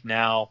is like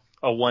now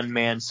a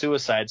one-man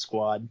Suicide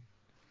Squad.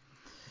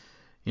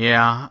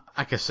 Yeah,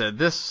 like I said,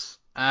 this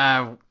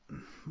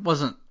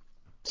wasn't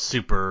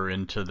super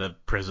into the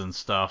prison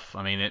stuff.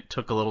 I mean, it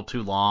took a little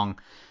too long.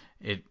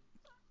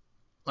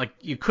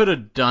 You could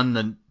have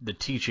done the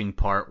teaching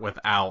part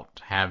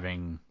without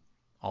having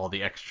all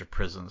the extra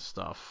prison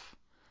stuff.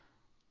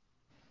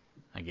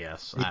 I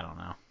guess. I don't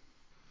know.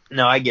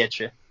 No, I get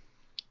you.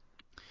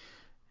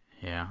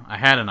 Yeah, I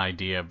had an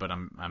idea, but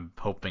I'm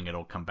hoping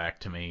it'll come back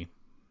to me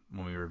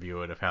when we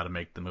review it of how to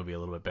make the movie a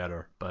little bit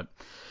better. But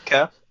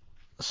okay.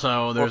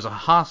 So there's a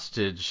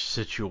hostage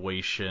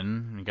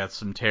situation. You got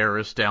some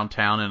terrorists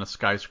downtown in a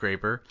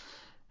skyscraper,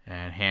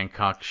 and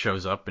Hancock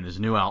shows up in his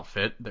new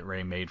outfit that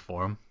Ray made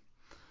for him.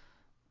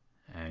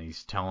 And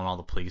he's telling all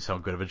the police how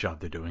good of a job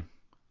they're doing.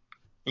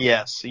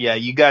 Yes, yeah,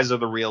 you guys are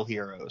the real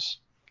heroes.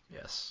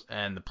 Yes,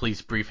 and the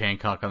police brief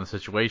Hancock on the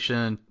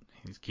situation.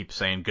 He keeps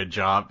saying good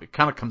job. It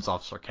kind of comes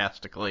off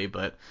sarcastically,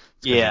 but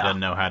it's because he doesn't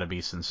know how to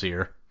be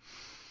sincere.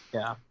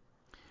 Yeah.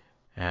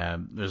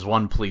 There's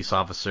one police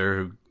officer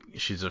who,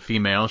 she's a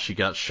female, she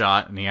got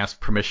shot, and he asked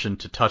permission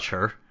to touch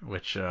her,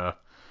 which is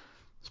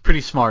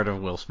pretty smart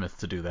of Will Smith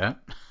to do that.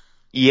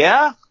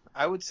 Yeah,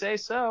 I would say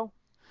so.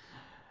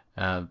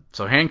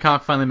 So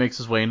Hancock finally makes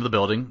his way into the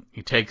building.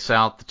 He takes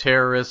out the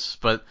terrorists,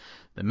 but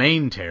the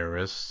main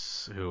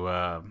terrorists, who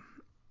I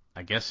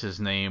guess his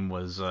name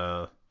was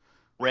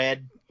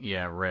Red.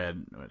 Yeah,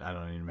 Red. I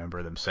don't even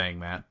remember them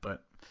saying that,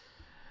 but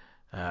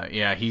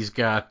yeah, he's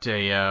got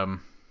a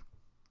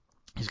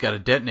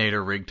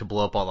detonator rigged to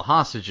blow up all the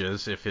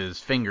hostages if his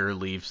finger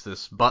leaves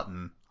this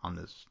button on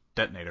this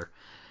detonator.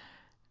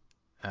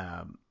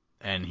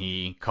 And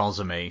he calls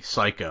him a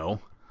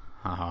psycho.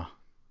 No,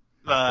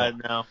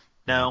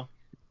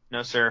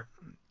 sir.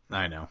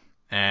 I know.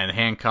 And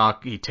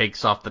Hancock, he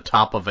takes off the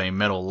top of a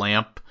metal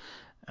lamp.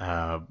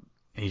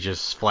 He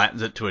just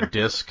flattens it to a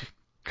disc,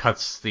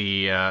 cuts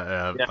the,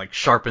 like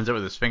sharpens it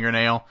with his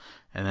fingernail,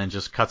 and then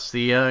just cuts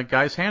the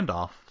guy's hand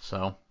off.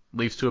 So,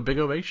 leads to a big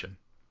ovation.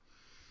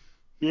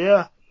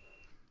 Yeah.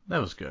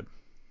 That was good.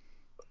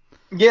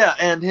 Yeah,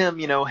 and him,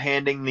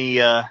 handing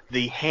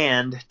the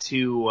hand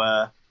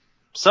to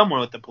someone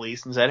with the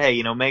police and said,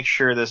 hey, make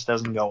sure this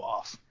doesn't go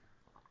off.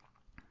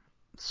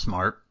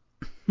 Smart.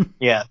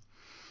 Yeah.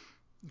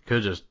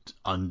 Could just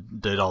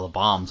undid all the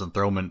bombs and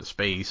throw them into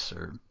space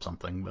or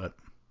something, but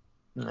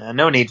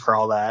no need for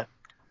all that,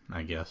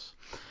 I guess.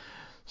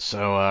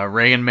 So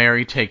Ray and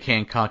Mary take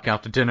Hancock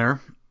out to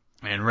dinner,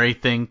 and Ray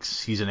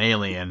thinks he's an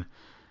alien,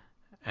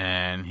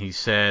 and he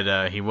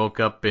said he woke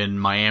up in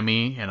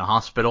Miami in a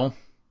hospital.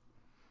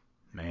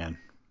 Man,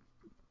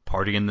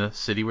 party in the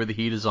city where the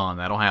heat is on.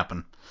 That'll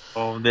happen.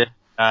 Oh, this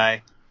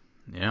guy.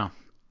 Yeah.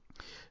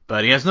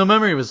 But he has no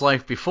memory of his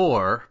life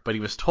before, but he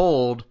was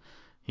told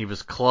he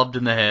was clubbed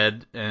in the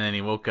head, and then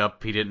he woke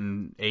up, he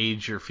didn't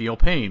age or feel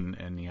pain,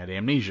 and he had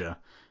amnesia.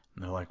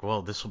 And they're like,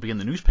 well, this will be in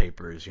the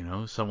newspapers,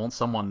 so won't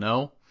someone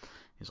know?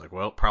 He's like,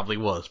 well, it probably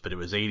was, but it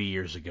was 80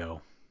 years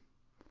ago.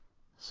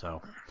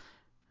 So,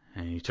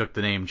 and he took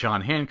the name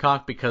John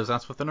Hancock because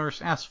that's what the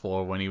nurse asked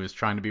for when he was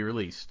trying to be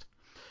released.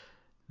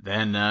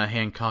 Then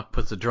Hancock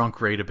puts a drunk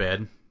Ray to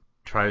bed,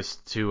 tries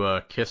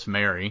to kiss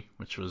Mary,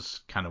 which was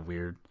kind of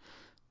weird.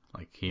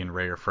 Like, he and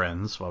Ray are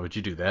friends. Why would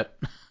you do that?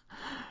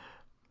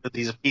 But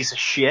he's a piece of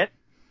shit.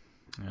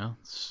 Yeah,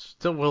 it's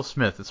still Will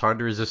Smith. It's hard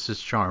to resist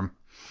his charm.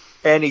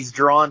 And he's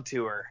drawn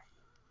to her.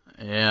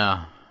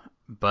 Yeah,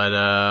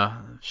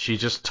 but she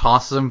just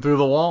tosses him through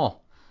the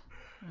wall.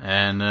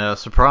 And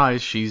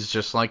surprise, she's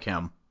just like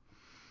him.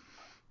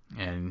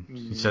 And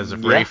she says,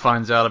 if Ray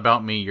finds out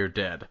about me, you're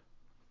dead.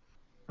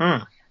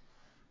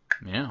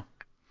 Yeah.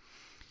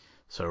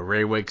 So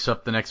Ray wakes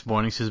up the next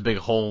morning, sees a big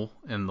hole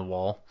in the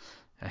wall.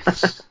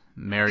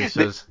 Mary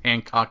says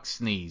Hancock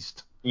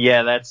sneezed.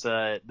 Yeah, that's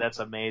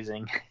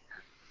amazing.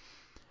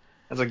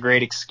 That's a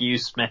great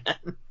excuse, man.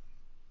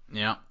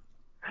 Yeah.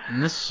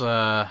 And this,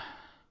 so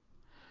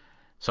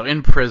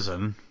in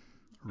prison,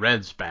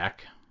 Red's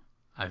back.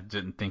 I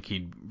didn't think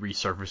he'd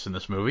resurface in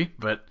this movie,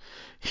 but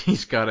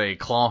he's got a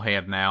claw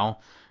hand now.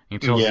 He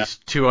tells these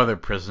two other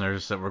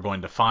prisoners that we're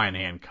going to find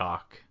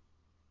Hancock.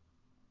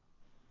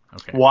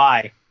 Okay.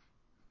 Why?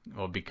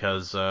 Well,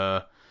 because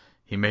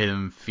he made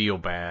them feel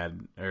bad,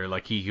 or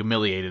like he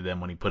humiliated them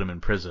when he put them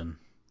in prison.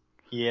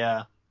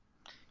 Yeah.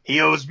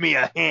 He owes me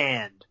a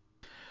hand.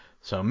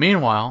 So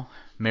meanwhile,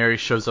 Mary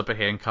shows up at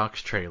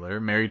Hancock's trailer.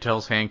 Mary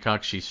tells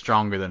Hancock she's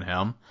stronger than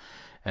him,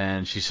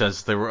 and she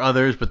says there were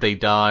others, but they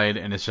died,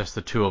 and it's just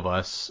the two of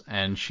us.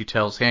 And she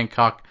tells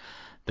Hancock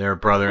they're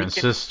brother and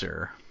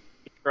sister.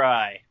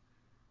 Try.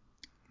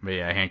 But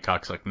yeah,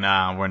 Hancock's like,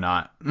 nah, we're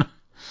not.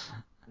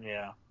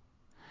 Yeah.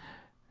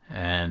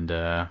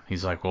 And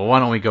he's like, well, why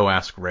don't we go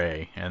ask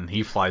Ray? And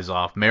he flies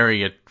off.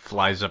 Mary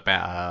flies up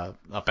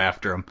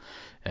after him,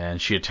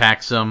 and she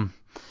attacks him.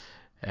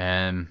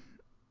 And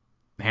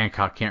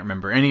Hancock can't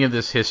remember any of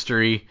this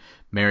history.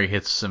 Mary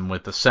hits him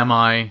with a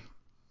semi,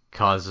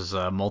 causes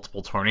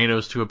multiple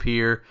tornadoes to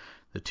appear.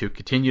 The two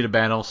continue to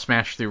battle,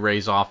 smash through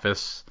Ray's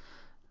office,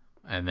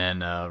 and then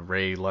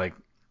Ray goes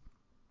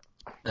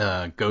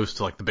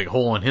to the big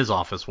hole in his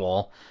office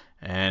wall.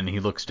 And he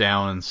looks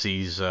down and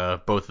sees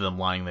both of them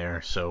lying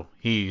there, so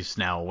he's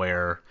now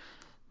aware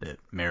that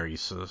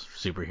Mary's a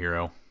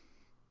superhero.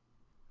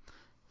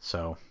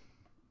 So,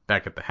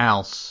 back at the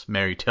house,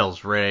 Mary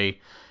tells Ray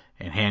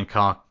and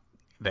Hancock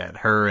that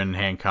her and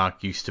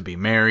Hancock used to be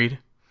married.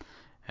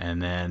 And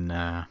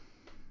then,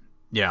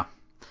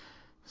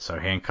 so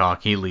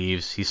Hancock, he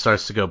leaves. He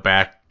starts to go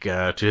back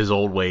to his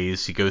old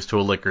ways. He goes to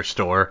a liquor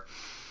store.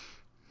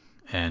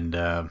 And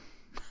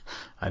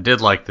I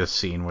did like this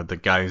scene where the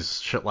guy's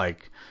shit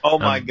oh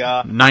my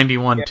god,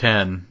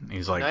 9110.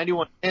 He's like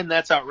 9110.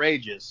 That's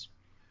outrageous.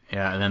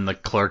 Yeah, and then the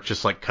clerk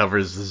just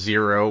covers the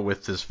zero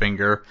with his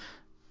finger.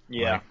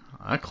 Yeah,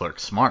 that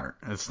clerk's smart.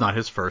 It's not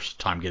his first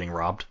time getting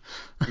robbed.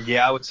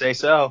 Yeah, I would say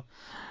so.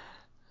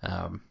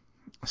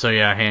 So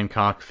yeah,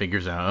 Hancock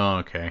figures out, oh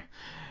okay,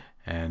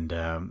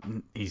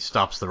 and he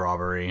stops the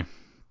robbery,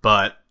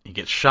 but he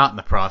gets shot in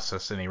the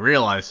process, and he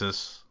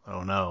realizes,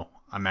 oh no,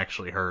 I'm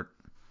actually hurt.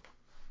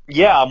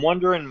 Yeah, I'm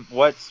wondering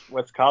what's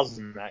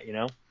causing that.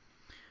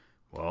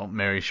 Well,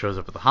 Mary shows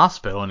up at the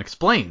hospital and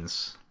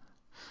explains.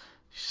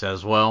 She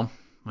says, well,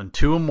 when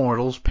two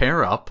immortals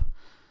pair up,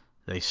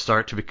 they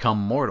start to become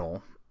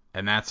mortal.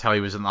 And that's how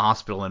he was in the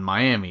hospital in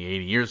Miami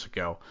 80 years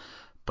ago.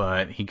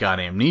 But he got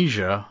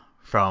amnesia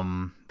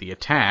from the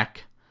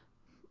attack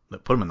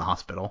that put him in the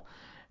hospital.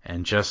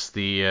 And just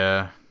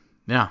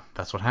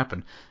that's what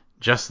happened.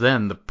 Just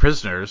then, the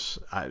prisoners,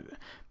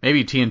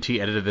 maybe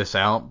TNT edited this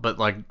out, but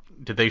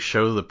did they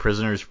show the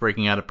prisoners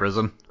breaking out of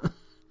prison?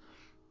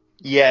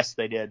 Yes,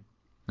 they did.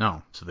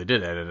 No, so they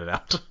did edit it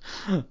out.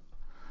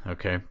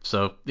 Okay,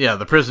 so yeah,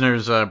 the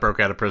prisoners broke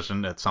out of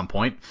prison at some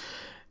point,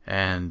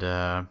 and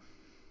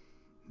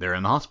they're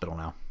in the hospital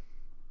now,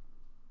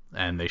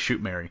 and they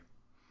shoot Mary.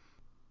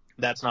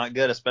 That's not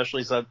good,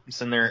 especially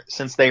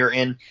since they are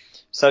in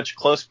such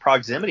close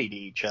proximity to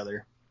each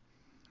other.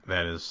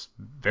 That is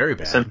very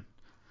bad. Since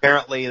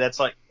apparently, that's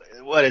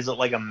what is it,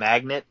 like a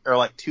magnet, or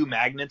like two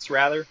magnets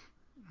rather?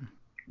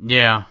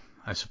 Yeah,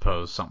 I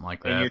suppose something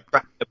like that. And you're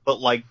trying to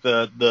put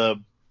the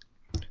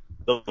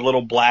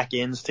little black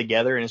ends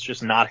together, and it's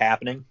just not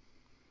happening.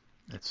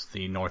 It's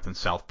the North and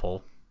South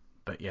Pole,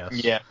 but yes.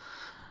 Yeah.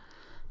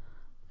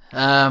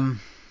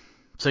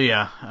 So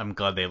yeah, I'm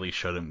glad they at least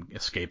showed him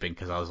escaping,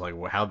 because I was like,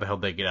 well, how the hell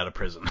did they get out of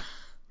prison?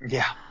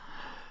 Yeah.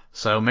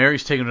 So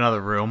Mary's taken to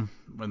another room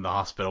in the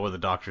hospital where the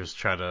doctors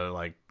try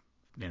to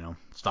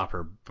stop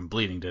her from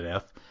bleeding to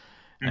death.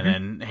 Mm-hmm.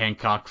 And then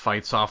Hancock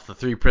fights off the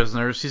three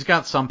prisoners. He's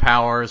got some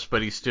powers,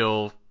 but he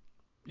still,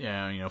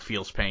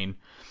 feels pain.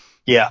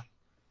 Yeah.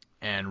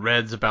 And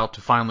Red's about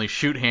to finally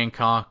shoot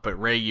Hancock,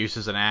 but Ray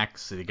uses an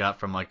axe that he got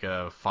from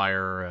a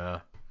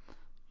fire,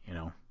 I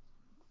don't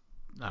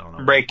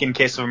know. Break in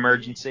case of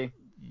emergency.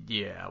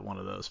 Yeah, one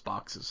of those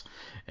boxes.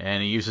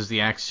 And he uses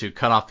the axe to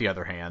cut off the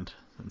other hand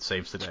and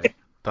saves the day.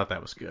 Thought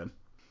that was good.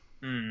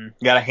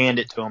 Gotta hand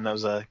it to him. That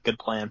was a good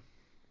plan.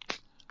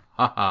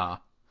 Haha.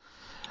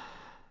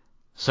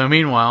 So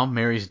meanwhile,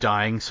 Mary's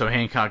dying, so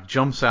Hancock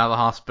jumps out of the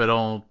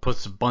hospital,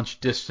 puts a bunch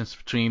of distance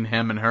between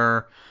him and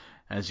her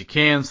as he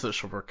can so that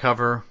she'll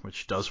recover,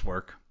 which does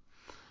work.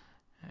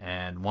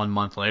 And 1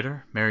 month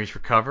later, Mary's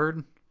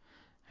recovered,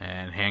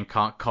 and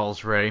Hancock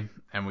calls Ray,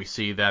 and we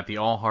see that the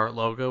All Heart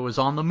logo is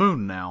on the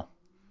moon now.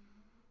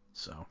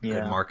 So,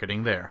 Good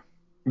marketing there.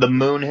 The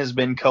moon has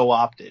been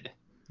co-opted.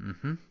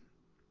 Mm-hmm.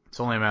 It's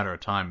only a matter of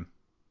time.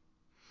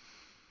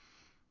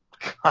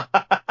 Of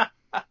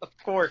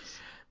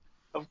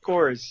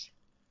course.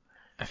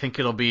 I think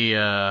it'll be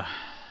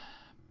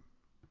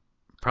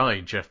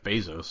probably Jeff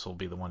Bezos will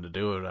be the one to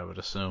do it, I would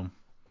assume.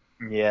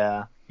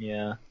 Yeah.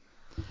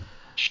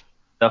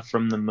 Stuff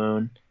from the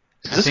moon.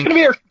 Is this going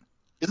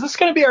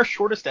to be our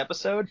shortest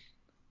episode?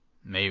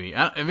 Maybe.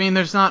 I mean,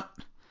 there's not.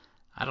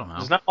 I don't know.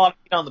 There's not a lot of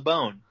meat on the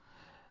bone.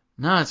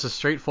 No, it's a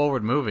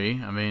straightforward movie.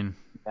 I mean.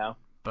 Yeah.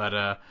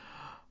 But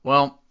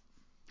well,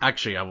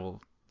 actually, I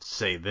will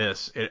say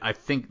this. I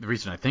think the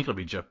reason I think it'll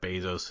be Jeff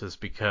Bezos is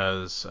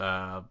because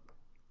I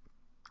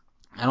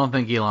don't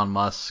think Elon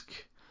Musk,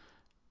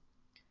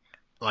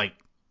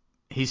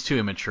 he's too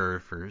immature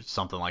for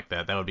something like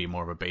that. That would be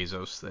more of a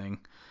Bezos thing.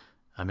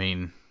 I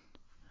mean,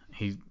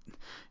 did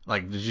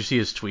you see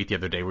his tweet the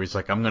other day where he's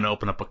like, I'm going to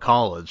open up a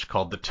college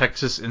called the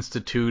Texas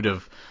Institute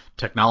of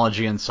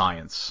Technology and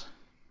Science.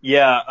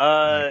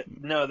 Yeah,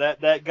 no,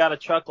 that got a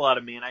chuckle out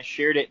of me, and I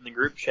shared it in the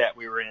group chat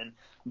we were in,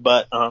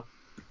 but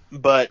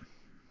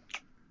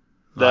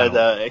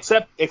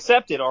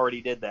Accepted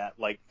already did that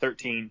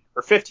 13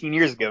 or 15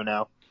 years ago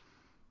now.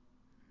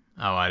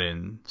 Oh, I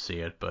didn't see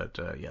it, but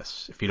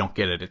yes, if you don't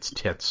get it, it's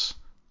tits.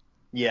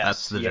 Yes.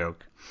 That's the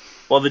joke.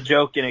 Well, the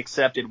joke in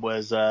Accepted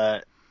was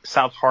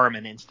South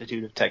Harmon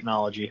Institute of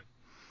Technology.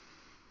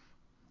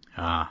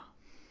 Ah.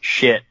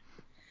 Shit.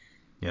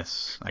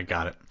 Yes, I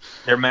got it.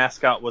 Their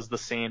mascot was the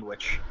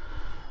sandwich.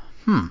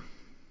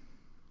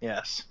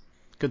 Yes.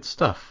 Good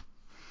stuff.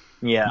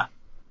 Yeah.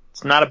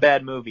 It's not a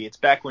bad movie. It's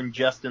back when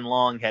Justin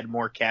Long had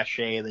more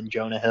cachet than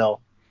Jonah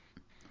Hill.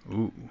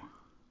 Ooh.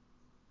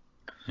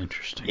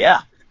 Interesting.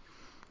 Yeah.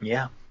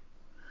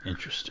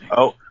 Interesting.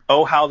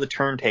 Oh, how the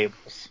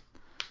turntables.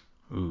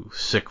 Ooh,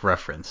 sick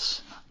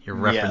reference. Your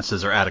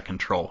references are out of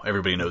control.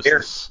 Everybody knows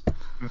this.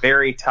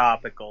 Very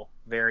topical.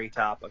 Very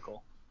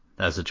topical.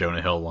 That's a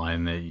Jonah Hill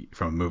line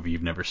from a movie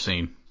you've never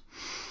seen.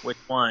 Which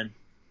one?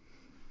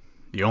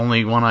 The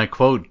only one I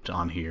quote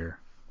on here.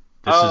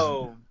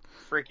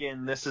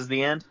 Freaking This Is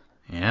the End?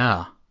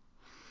 Yeah.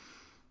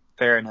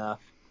 Fair enough.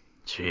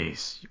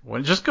 Jeez.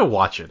 Well, just go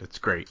watch it. It's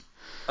great.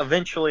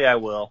 Eventually I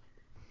will.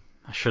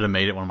 I should have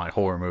made it one of my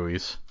horror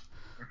movies.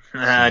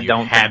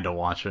 Had to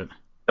watch it.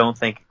 Don't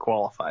think it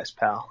qualifies,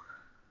 pal.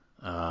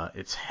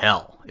 It's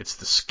hell. It's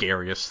the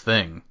scariest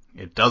thing.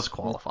 It does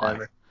qualify.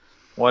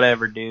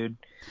 Whatever, dude.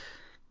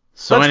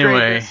 So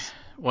anyway,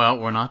 well,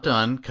 we're not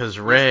done because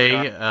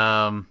Ray.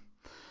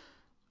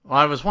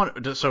 I was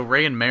wondering. So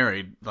Ray and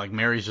Mary,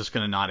 Mary's just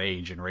gonna not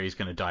age, and Ray's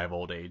gonna die of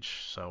old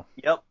age. So.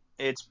 Yep,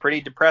 it's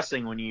pretty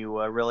depressing when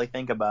you really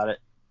think about it.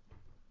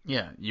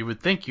 Yeah, you would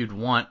think you'd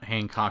want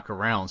Hancock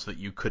around so that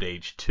you could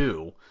age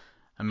too.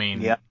 I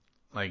mean,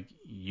 like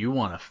you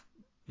want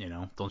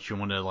to, don't you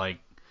want to like,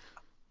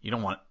 you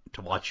don't want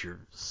to watch your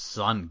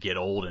son get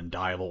old and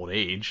die of old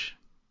age,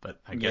 but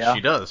I guess Yeah.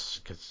 she does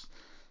because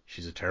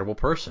she's a terrible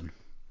person.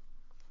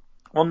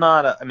 Well,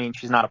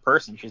 she's not a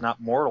person. She's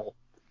not mortal.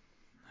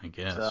 I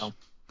guess. So,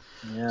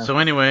 yeah. So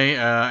anyway,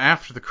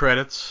 after the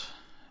credits,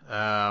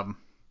 um,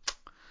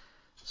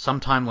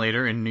 sometime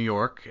later in New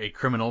York, a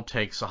criminal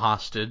takes a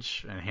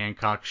hostage, and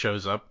Hancock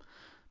shows up.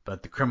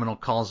 But the criminal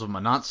calls him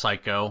a not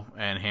psycho,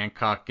 and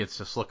Hancock gets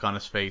this look on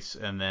his face,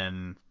 and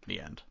then the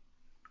end.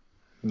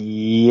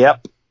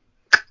 Yep.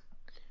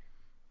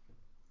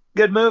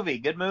 Good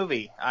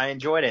movie. I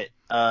enjoyed it.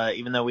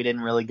 Even though we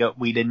didn't really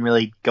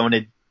go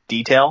into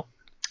detail.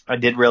 I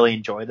did really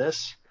enjoy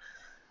this.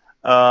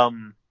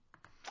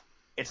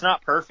 It's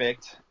not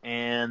perfect,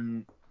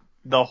 and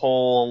the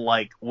whole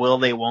like will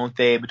they won't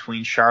they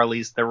between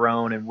Charlize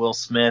Theron and Will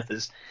Smith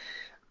is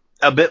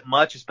a bit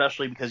much,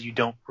 especially because you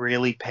don't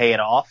really pay it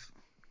off.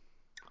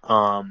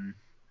 I'm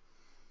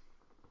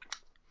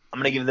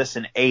gonna give this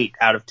an 8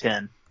 out of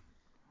 10.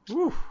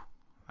 Whew,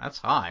 that's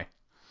high.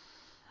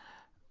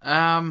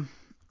 I'm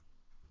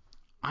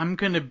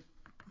gonna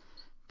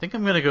go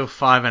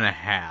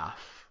 5.5.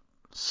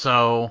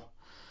 So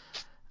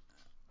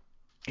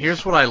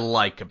here's what I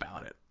like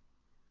about it.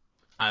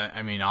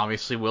 I mean,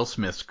 obviously Will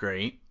Smith's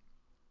great,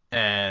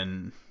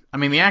 and I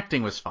mean the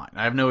acting was fine.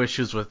 I have no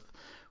issues with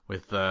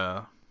what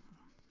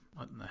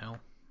in the hell?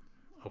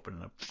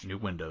 Opening up new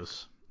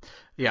windows.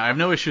 Yeah, I have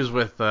no issues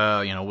with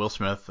Will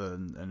Smith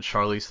and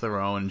Charlize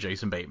Theron and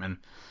Jason Bateman.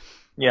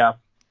 Yeah.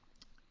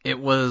 It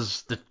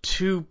was the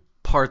two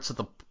parts of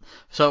the.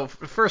 So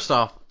first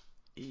off,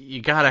 you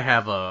gotta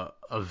have a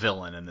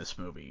villain in this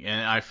movie,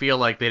 and I feel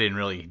like they didn't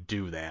really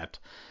do that.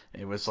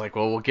 It was like,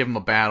 well, we'll give him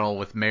a battle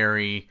with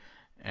Mary,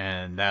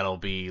 and that'll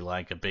be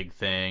like a big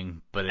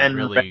thing, but it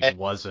really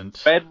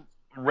wasn't.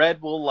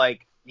 Red will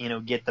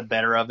get the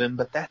better of him,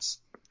 but that's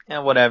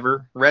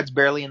whatever. Red's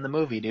barely in the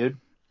movie, dude.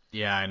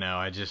 Yeah, I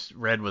know.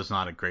 Red was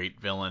not a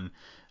great villain,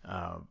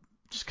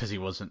 just because he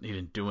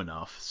didn't do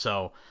enough.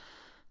 So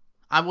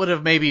I would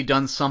have maybe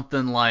done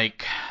something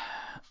like.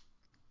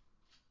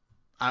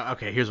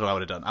 Okay, here's what I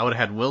would have done. I would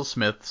have had Will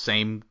Smith,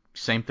 same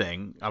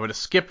thing. I would have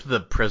skipped the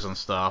prison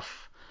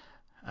stuff.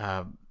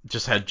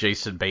 Just had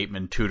Jason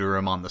Bateman tutor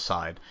him on the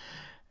side,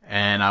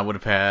 and I would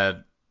have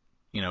had,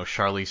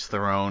 Charlize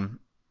Theron.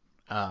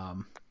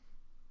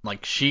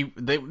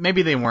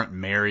 Maybe they weren't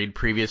married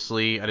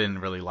previously. I didn't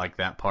really like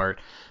that part,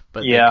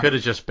 but they could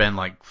have just been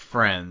like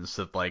friends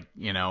that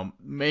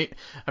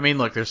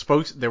look,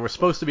 there was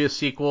supposed to be a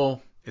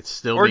sequel. It's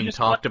still being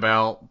talked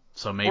about,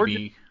 so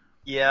maybe.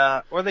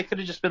 Or they could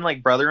have just been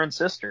like brother and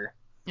sister.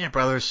 Yeah,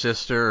 brother,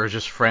 sister, or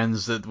just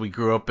friends that we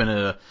grew up in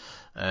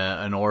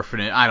an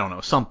orphanage. I don't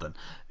know, something.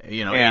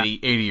 80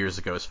 years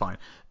ago is fine.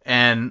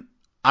 And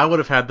I would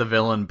have had the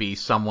villain be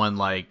someone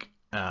like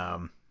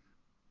a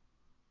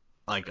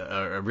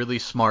really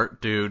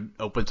smart dude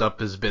opens up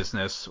his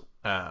business.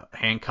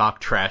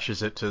 Hancock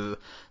trashes it to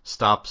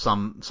stop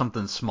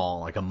something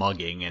small like a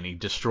mugging, and he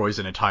destroys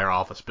an entire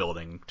office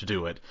building to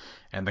do it.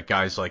 And the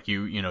guy's like,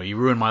 you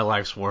ruined my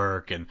life's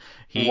work, and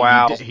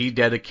he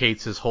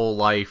dedicates his whole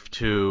life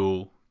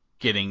to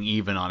getting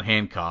even on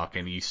Hancock,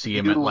 and you see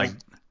him at like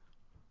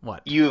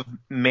what? You've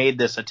made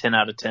this a 10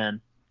 out of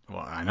 10.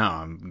 Well, I know,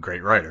 I'm a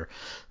great writer.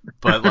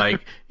 But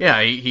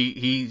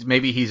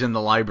maybe he's in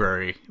the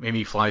library. Maybe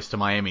he flies to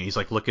Miami. He's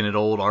like looking at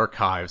old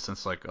archives, and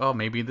it's like, oh,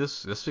 maybe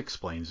this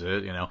explains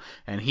it,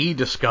 And he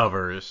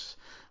discovers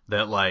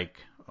that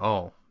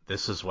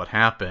this is what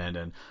happened,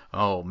 and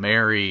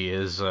Mary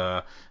is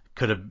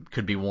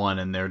could be one,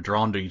 and they're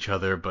drawn to each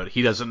other, but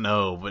he doesn't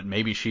know, but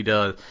maybe she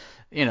does.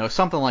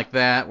 Something like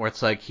that, where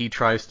it's like he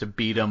tries to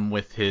beat him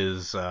with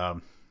his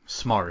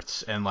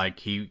smarts, and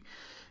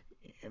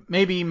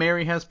maybe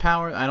Mary has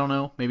power. I don't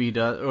know. Maybe he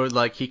does,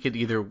 or he could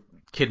either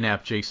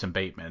kidnap Jason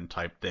Bateman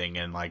type thing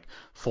and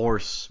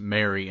force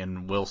Mary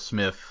and Will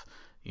Smith,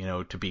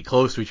 to be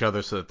close to each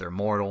other so that they're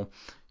mortal.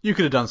 You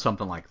could have done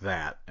something like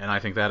that, and I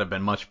think that'd have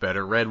been much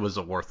better. Red was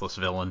a worthless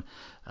villain,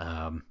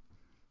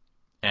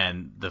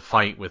 and the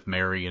fight with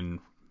Mary and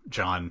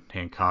John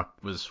Hancock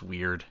was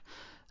weird.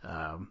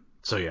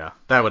 So yeah,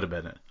 that would have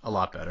been a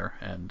lot better,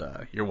 and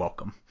you're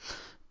welcome.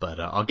 But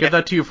I'll give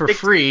that to you for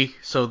free.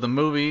 So the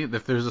movie,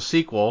 if there's a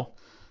sequel,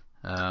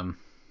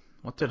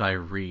 what did I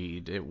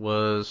read? It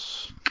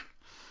was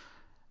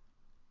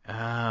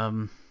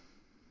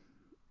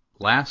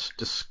last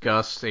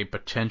discussed a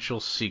potential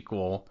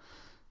sequel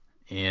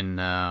in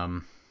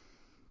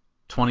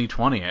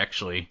 2020.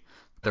 Actually,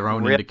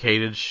 Theron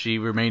indicated she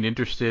remained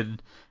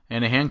interested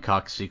in a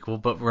Hancock sequel,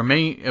 but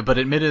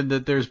admitted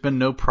that there's been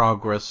no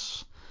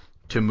progress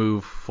to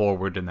move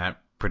forward in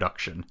that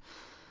production.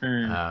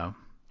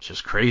 It's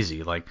just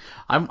crazy.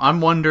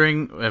 I'm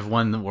wondering if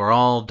when we're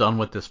all done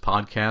with this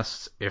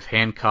podcast, if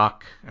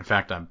Hancock, in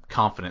fact, I'm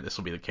confident this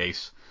will be the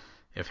case,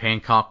 if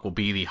Hancock will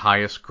be the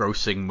highest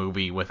grossing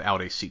movie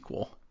without a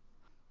sequel.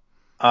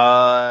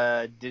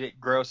 Did it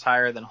gross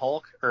higher than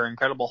Hulk or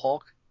Incredible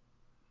Hulk?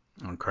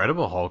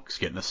 Incredible Hulk's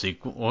getting a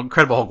sequel. Well,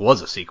 Incredible Hulk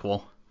was a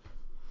sequel.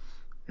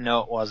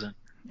 No, it wasn't.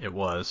 It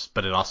was,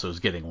 but it also was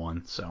getting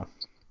one, so.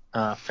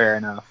 Fair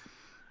enough.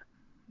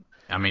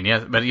 I mean,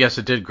 yes,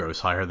 it did gross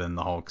higher than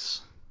the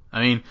Hulk's.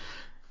 I mean,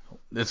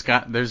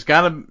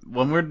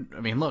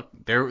 look,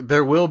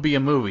 there will be a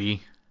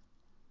movie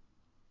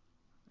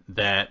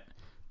that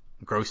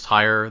grossed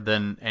higher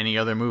than any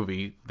other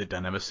movie that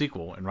doesn't have a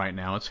sequel, and right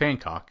now it's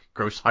Hancock.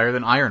 Grossed higher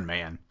than Iron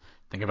Man.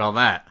 Think about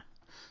that.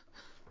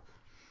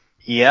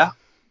 Yeah.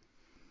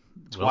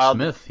 Will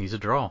Smith, he's a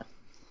draw.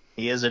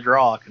 He is a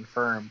draw,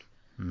 confirmed.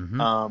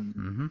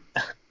 Mm-hmm.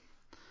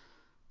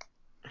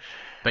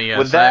 But yes,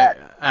 With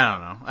that, I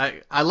don't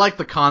know. I like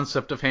the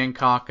concept of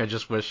Hancock. I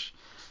just wish,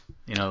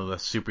 the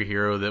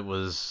superhero that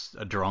was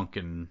a drunk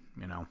and,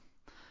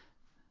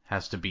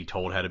 has to be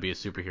told how to be a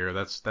superhero.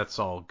 That's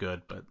all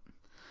good, but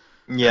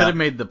could have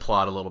made the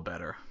plot a little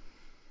better.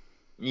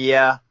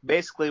 Yeah,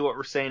 basically what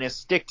we're saying is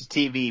stick to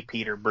TV,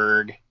 Peter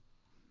Berg.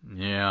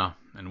 Yeah,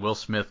 and Will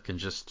Smith can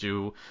just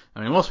do.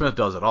 I mean, Will Smith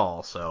does it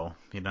all, so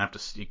you don't have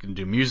to. He can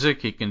do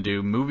music, he can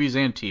do movies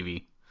and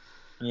TV.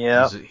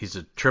 Yeah, he's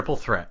a triple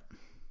threat.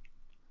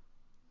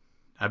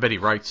 I bet he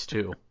writes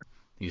too.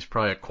 He's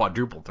probably a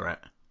quadruple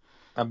threat.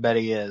 I bet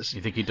he is.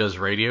 You think he does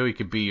radio? He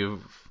could be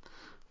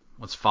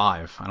what's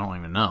 5? I don't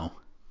even know.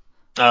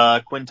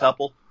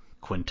 Quintuple.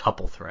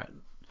 Quintuple threat.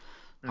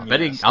 I'll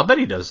Yes. bet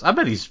he does. I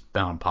bet he's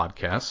been on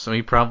podcasts. So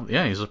he's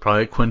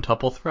probably a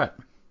quintuple threat.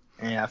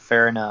 Yeah,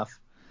 fair enough.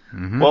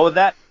 Mm-hmm. Well, with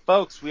that,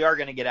 folks, we are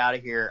going to get out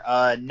of here.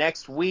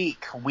 Next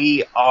week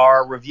we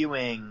are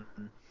reviewing,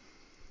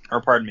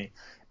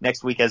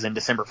 next week as in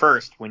December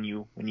 1st, when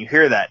you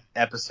hear that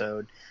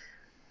episode,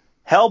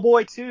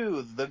 Hellboy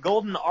 2: The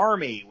Golden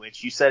Army,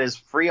 which you said is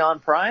free on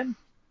Prime?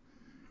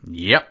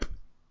 Yep.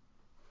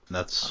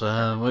 That's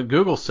what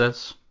Google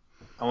says.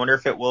 I wonder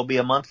if it will be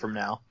a month from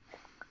now.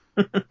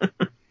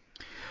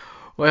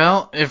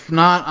 Well, if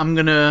not, I'm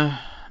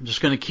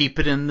just gonna keep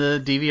it in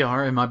the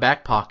DVR in my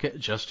back pocket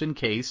just in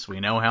case. We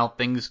know how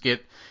things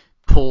get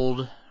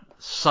pulled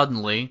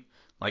suddenly,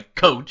 like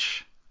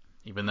Coach,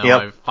 even though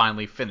I've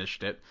finally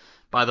finished it.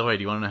 By the way,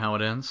 do you want to know how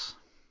it ends?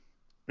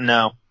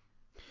 No.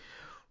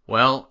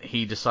 Well,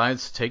 he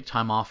decides to take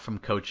time off from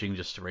coaching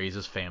just to raise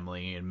his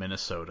family in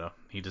Minnesota.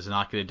 He does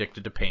not get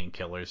addicted to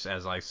painkillers,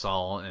 as I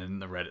saw in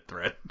the Reddit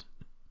thread.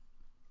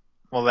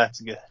 Well, that's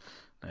good.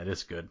 That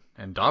is good.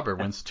 And Dauber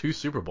wins 2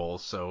 Super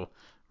Bowls, so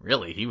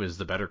really, he was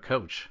the better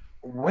coach.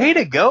 Way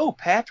to go,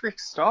 Patrick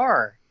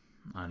Starr.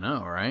 I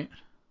know, right?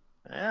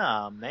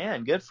 Yeah,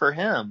 man, good for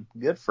him.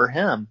 Good for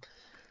him.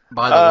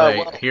 By the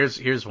way,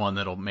 here's one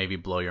that'll maybe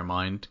blow your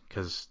mind,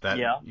 because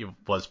that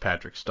was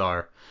Patrick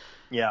Starr.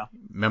 Yeah.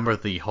 Remember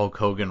the Hulk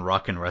Hogan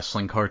Rock and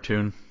Wrestling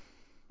cartoon?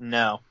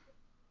 No.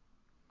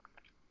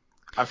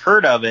 I've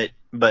heard of it,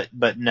 but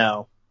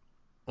no.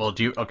 Well,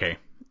 okay.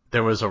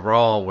 There was a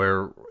Raw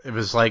where it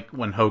was like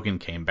when Hogan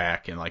came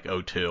back in like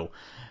 2002.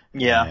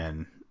 Yeah.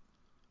 And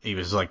he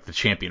was like the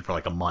champion for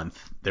like a month.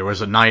 There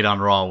was a night on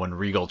Raw when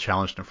Regal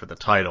challenged him for the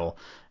title,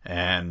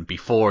 and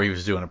before he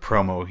was doing a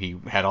promo, he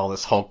had all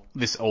this old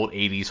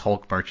 80s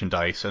Hulk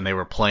merchandise, and they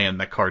were playing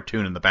the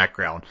cartoon in the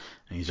background,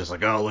 and he's just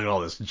like, oh, look at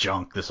all this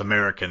junk, this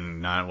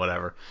American,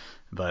 whatever.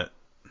 But,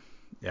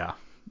 yeah.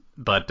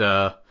 But,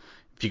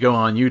 if you go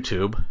on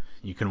YouTube,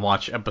 you can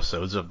watch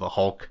episodes of the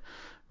Hulk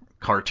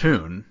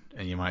cartoon,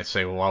 and you might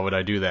say, well, why would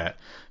I do that?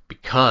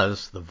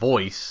 Because the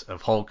voice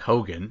of Hulk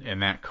Hogan in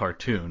that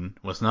cartoon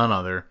was none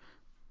other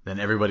than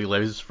Everybody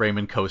Loves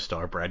Raymond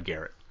co-star Brad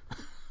Garrett.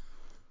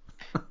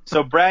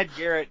 So Brad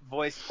Garrett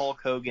voiced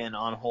Hulk Hogan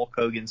on Hulk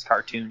Hogan's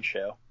cartoon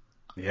show.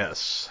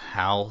 Yes,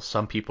 how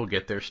some people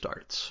get their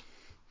starts.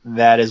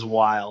 That is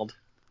wild.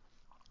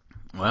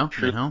 Well,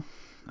 true.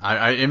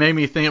 It made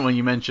me think when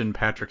you mentioned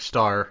Patrick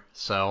Starr,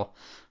 so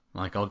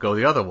I'll go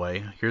the other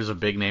way. Here's a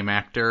big name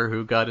actor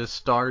who got his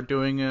star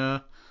doing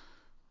a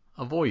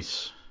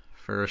voice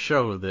for a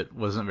show that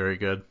wasn't very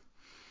good.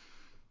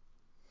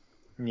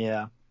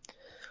 Yeah.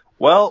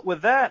 Well,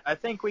 with that, I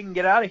think we can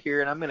get out of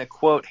here, and I'm going to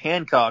quote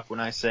Hancock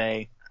when I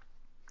say,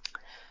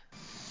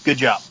 good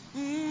job.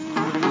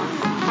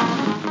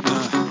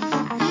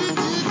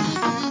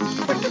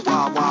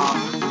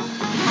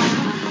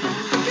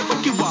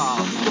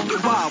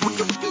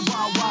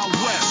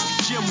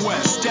 Jim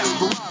West,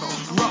 Desperado,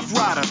 Rough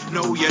Rider,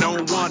 no you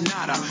don't want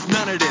nada,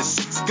 none of this,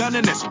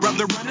 gunning this,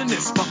 brother running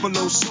this,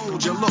 Buffalo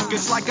Soldier, look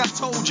it's like I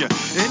told you,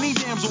 any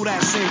damsel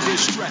that's in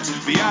distress,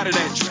 be out of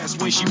that dress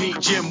when she meet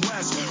Jim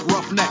West,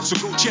 roughneck, so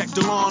go check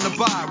the law on the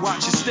buy,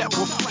 watch your step,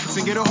 reflex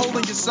and get a hold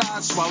in your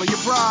side, swallow your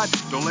pride,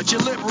 don't let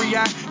your lip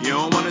react, you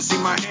don't wanna see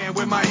my hand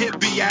where my hip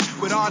be at,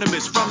 with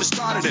Artemis from the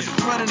start of this,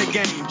 running the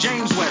game,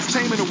 James West,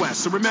 taming the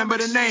West, so remember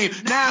the name,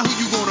 now who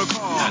you gonna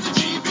call? Not the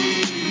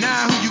GB.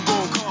 Now who you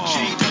gonna call?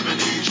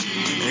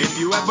 If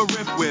you ever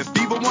riff with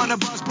people wanna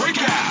bust, break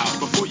out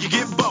before you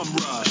get bum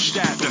rushed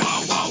at the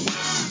Wild Wild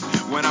West.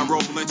 When I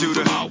roll into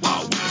the Wild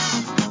Wild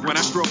West. When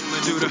I stroll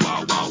into the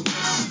Wild Wild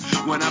West.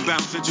 When I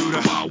bounce into the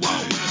Wild Wild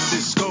West.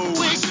 Cisco,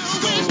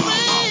 Cisco. Wild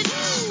Wild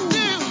West.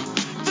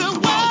 The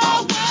Wild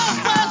Wild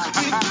West.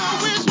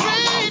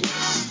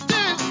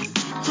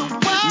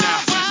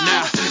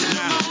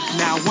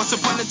 Now, once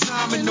upon a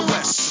time in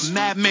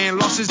madman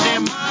lost his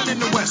damn mind in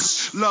the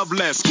West.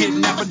 Loveless,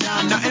 kidnapper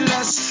down, nothing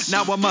less.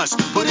 Now I must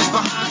put his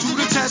behind to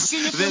the test.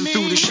 Then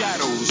through the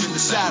shadows, in the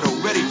saddle,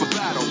 ready for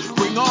battle.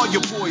 Bring all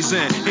your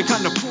poison, here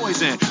come the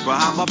poison.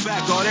 Behind my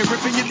back, all they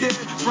ripping you dead.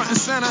 Front and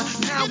center,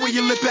 now where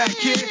you lip at,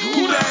 kid?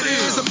 Who that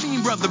is? A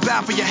mean brother,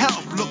 bound for your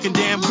health. Looking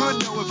damn good,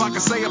 though, if I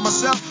can say it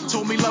myself.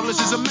 Told me Loveless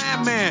is a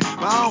madman,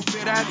 but I don't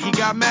fear that. He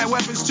got mad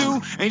weapons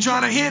too, ain't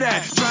trying to hear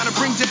that. Trying to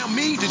bring down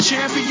me, the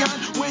champion.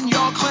 When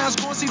y'all clowns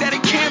gon' see that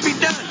it can't be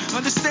done.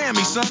 Understand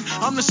me, son,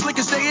 I'm the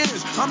slickest they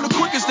is. I'm the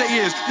quickest they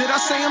is. Did I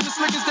say I'm the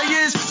slickest they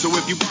is? So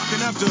if you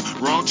barking up the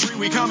wrong tree,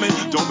 we coming.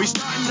 Don't be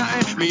starting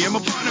nothing. Me and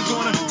my partner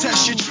gonna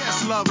test your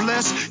chest,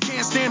 Loveless.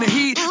 Can't stand the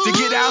heat to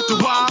get out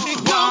the wild.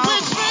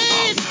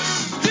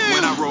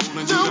 When I roll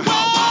into the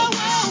wild,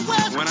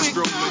 when I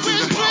stroll into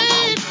the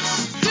wild,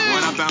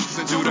 when I bounce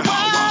into the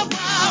wild,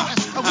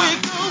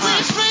 we're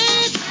going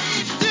straight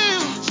to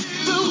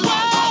the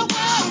wild,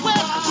 wild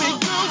west. We're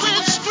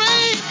going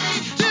straight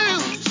to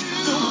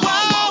the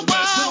wild,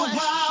 wild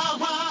west.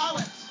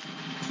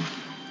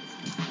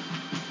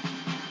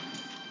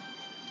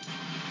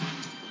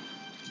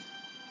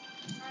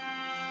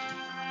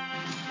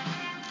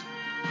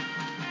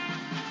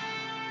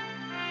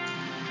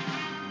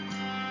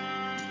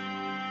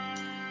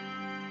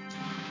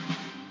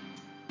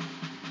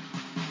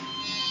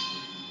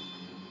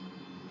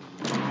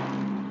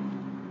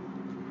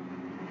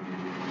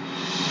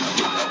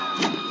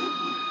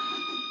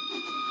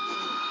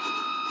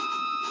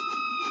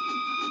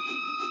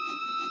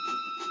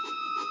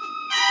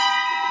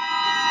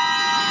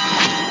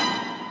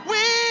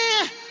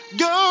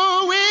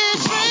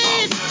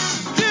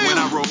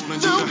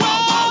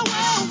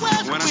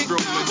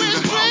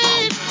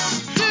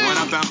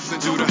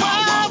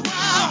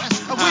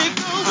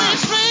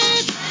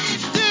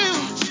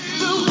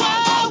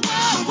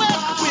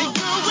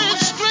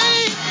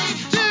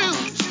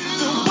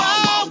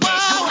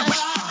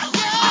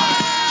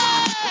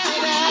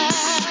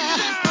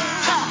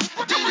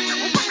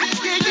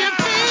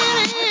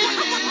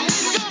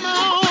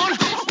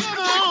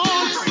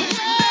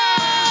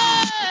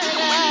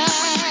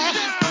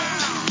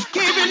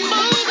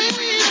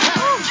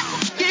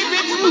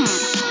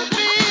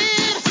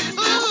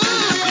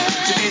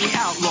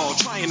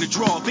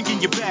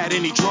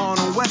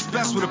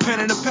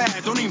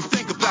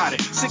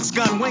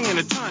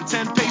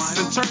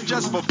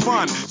 Just for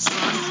fun,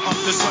 sun up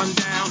to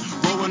sundown,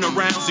 rolling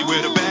around, see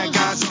where the bad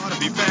guys ought to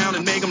be found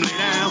and make them lay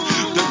down.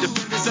 The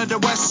defenders of the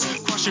West,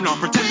 crushing all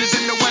pretenders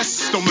in the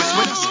West. Don't mess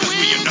with us, cause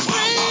we in the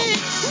wild, wild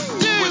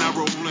west. When I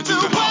roll into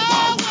the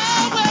wild,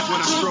 wild west, when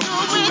I stroll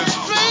into the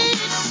wild, wild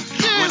west,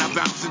 when I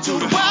bounce into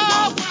the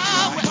wild,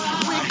 wild west,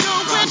 we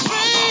going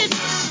straight.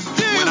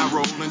 When I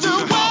roll into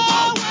the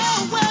wild,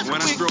 wild west,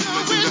 when I stroll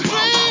into the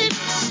wild, wild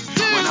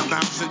west, when I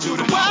bounce into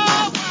the wild,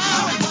 wild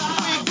west,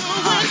 we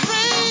going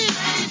straight.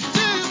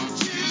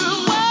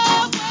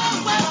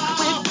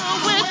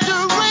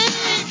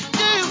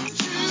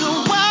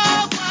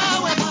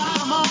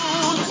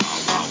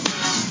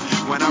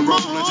 When I roll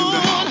into the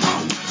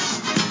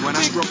when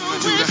I stroll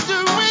into the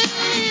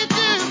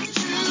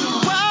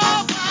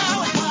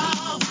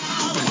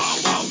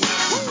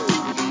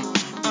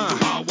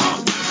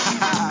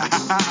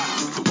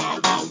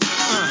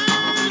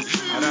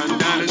I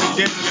done it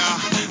again, y'all.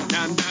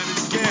 Done it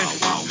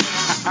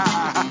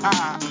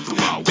again.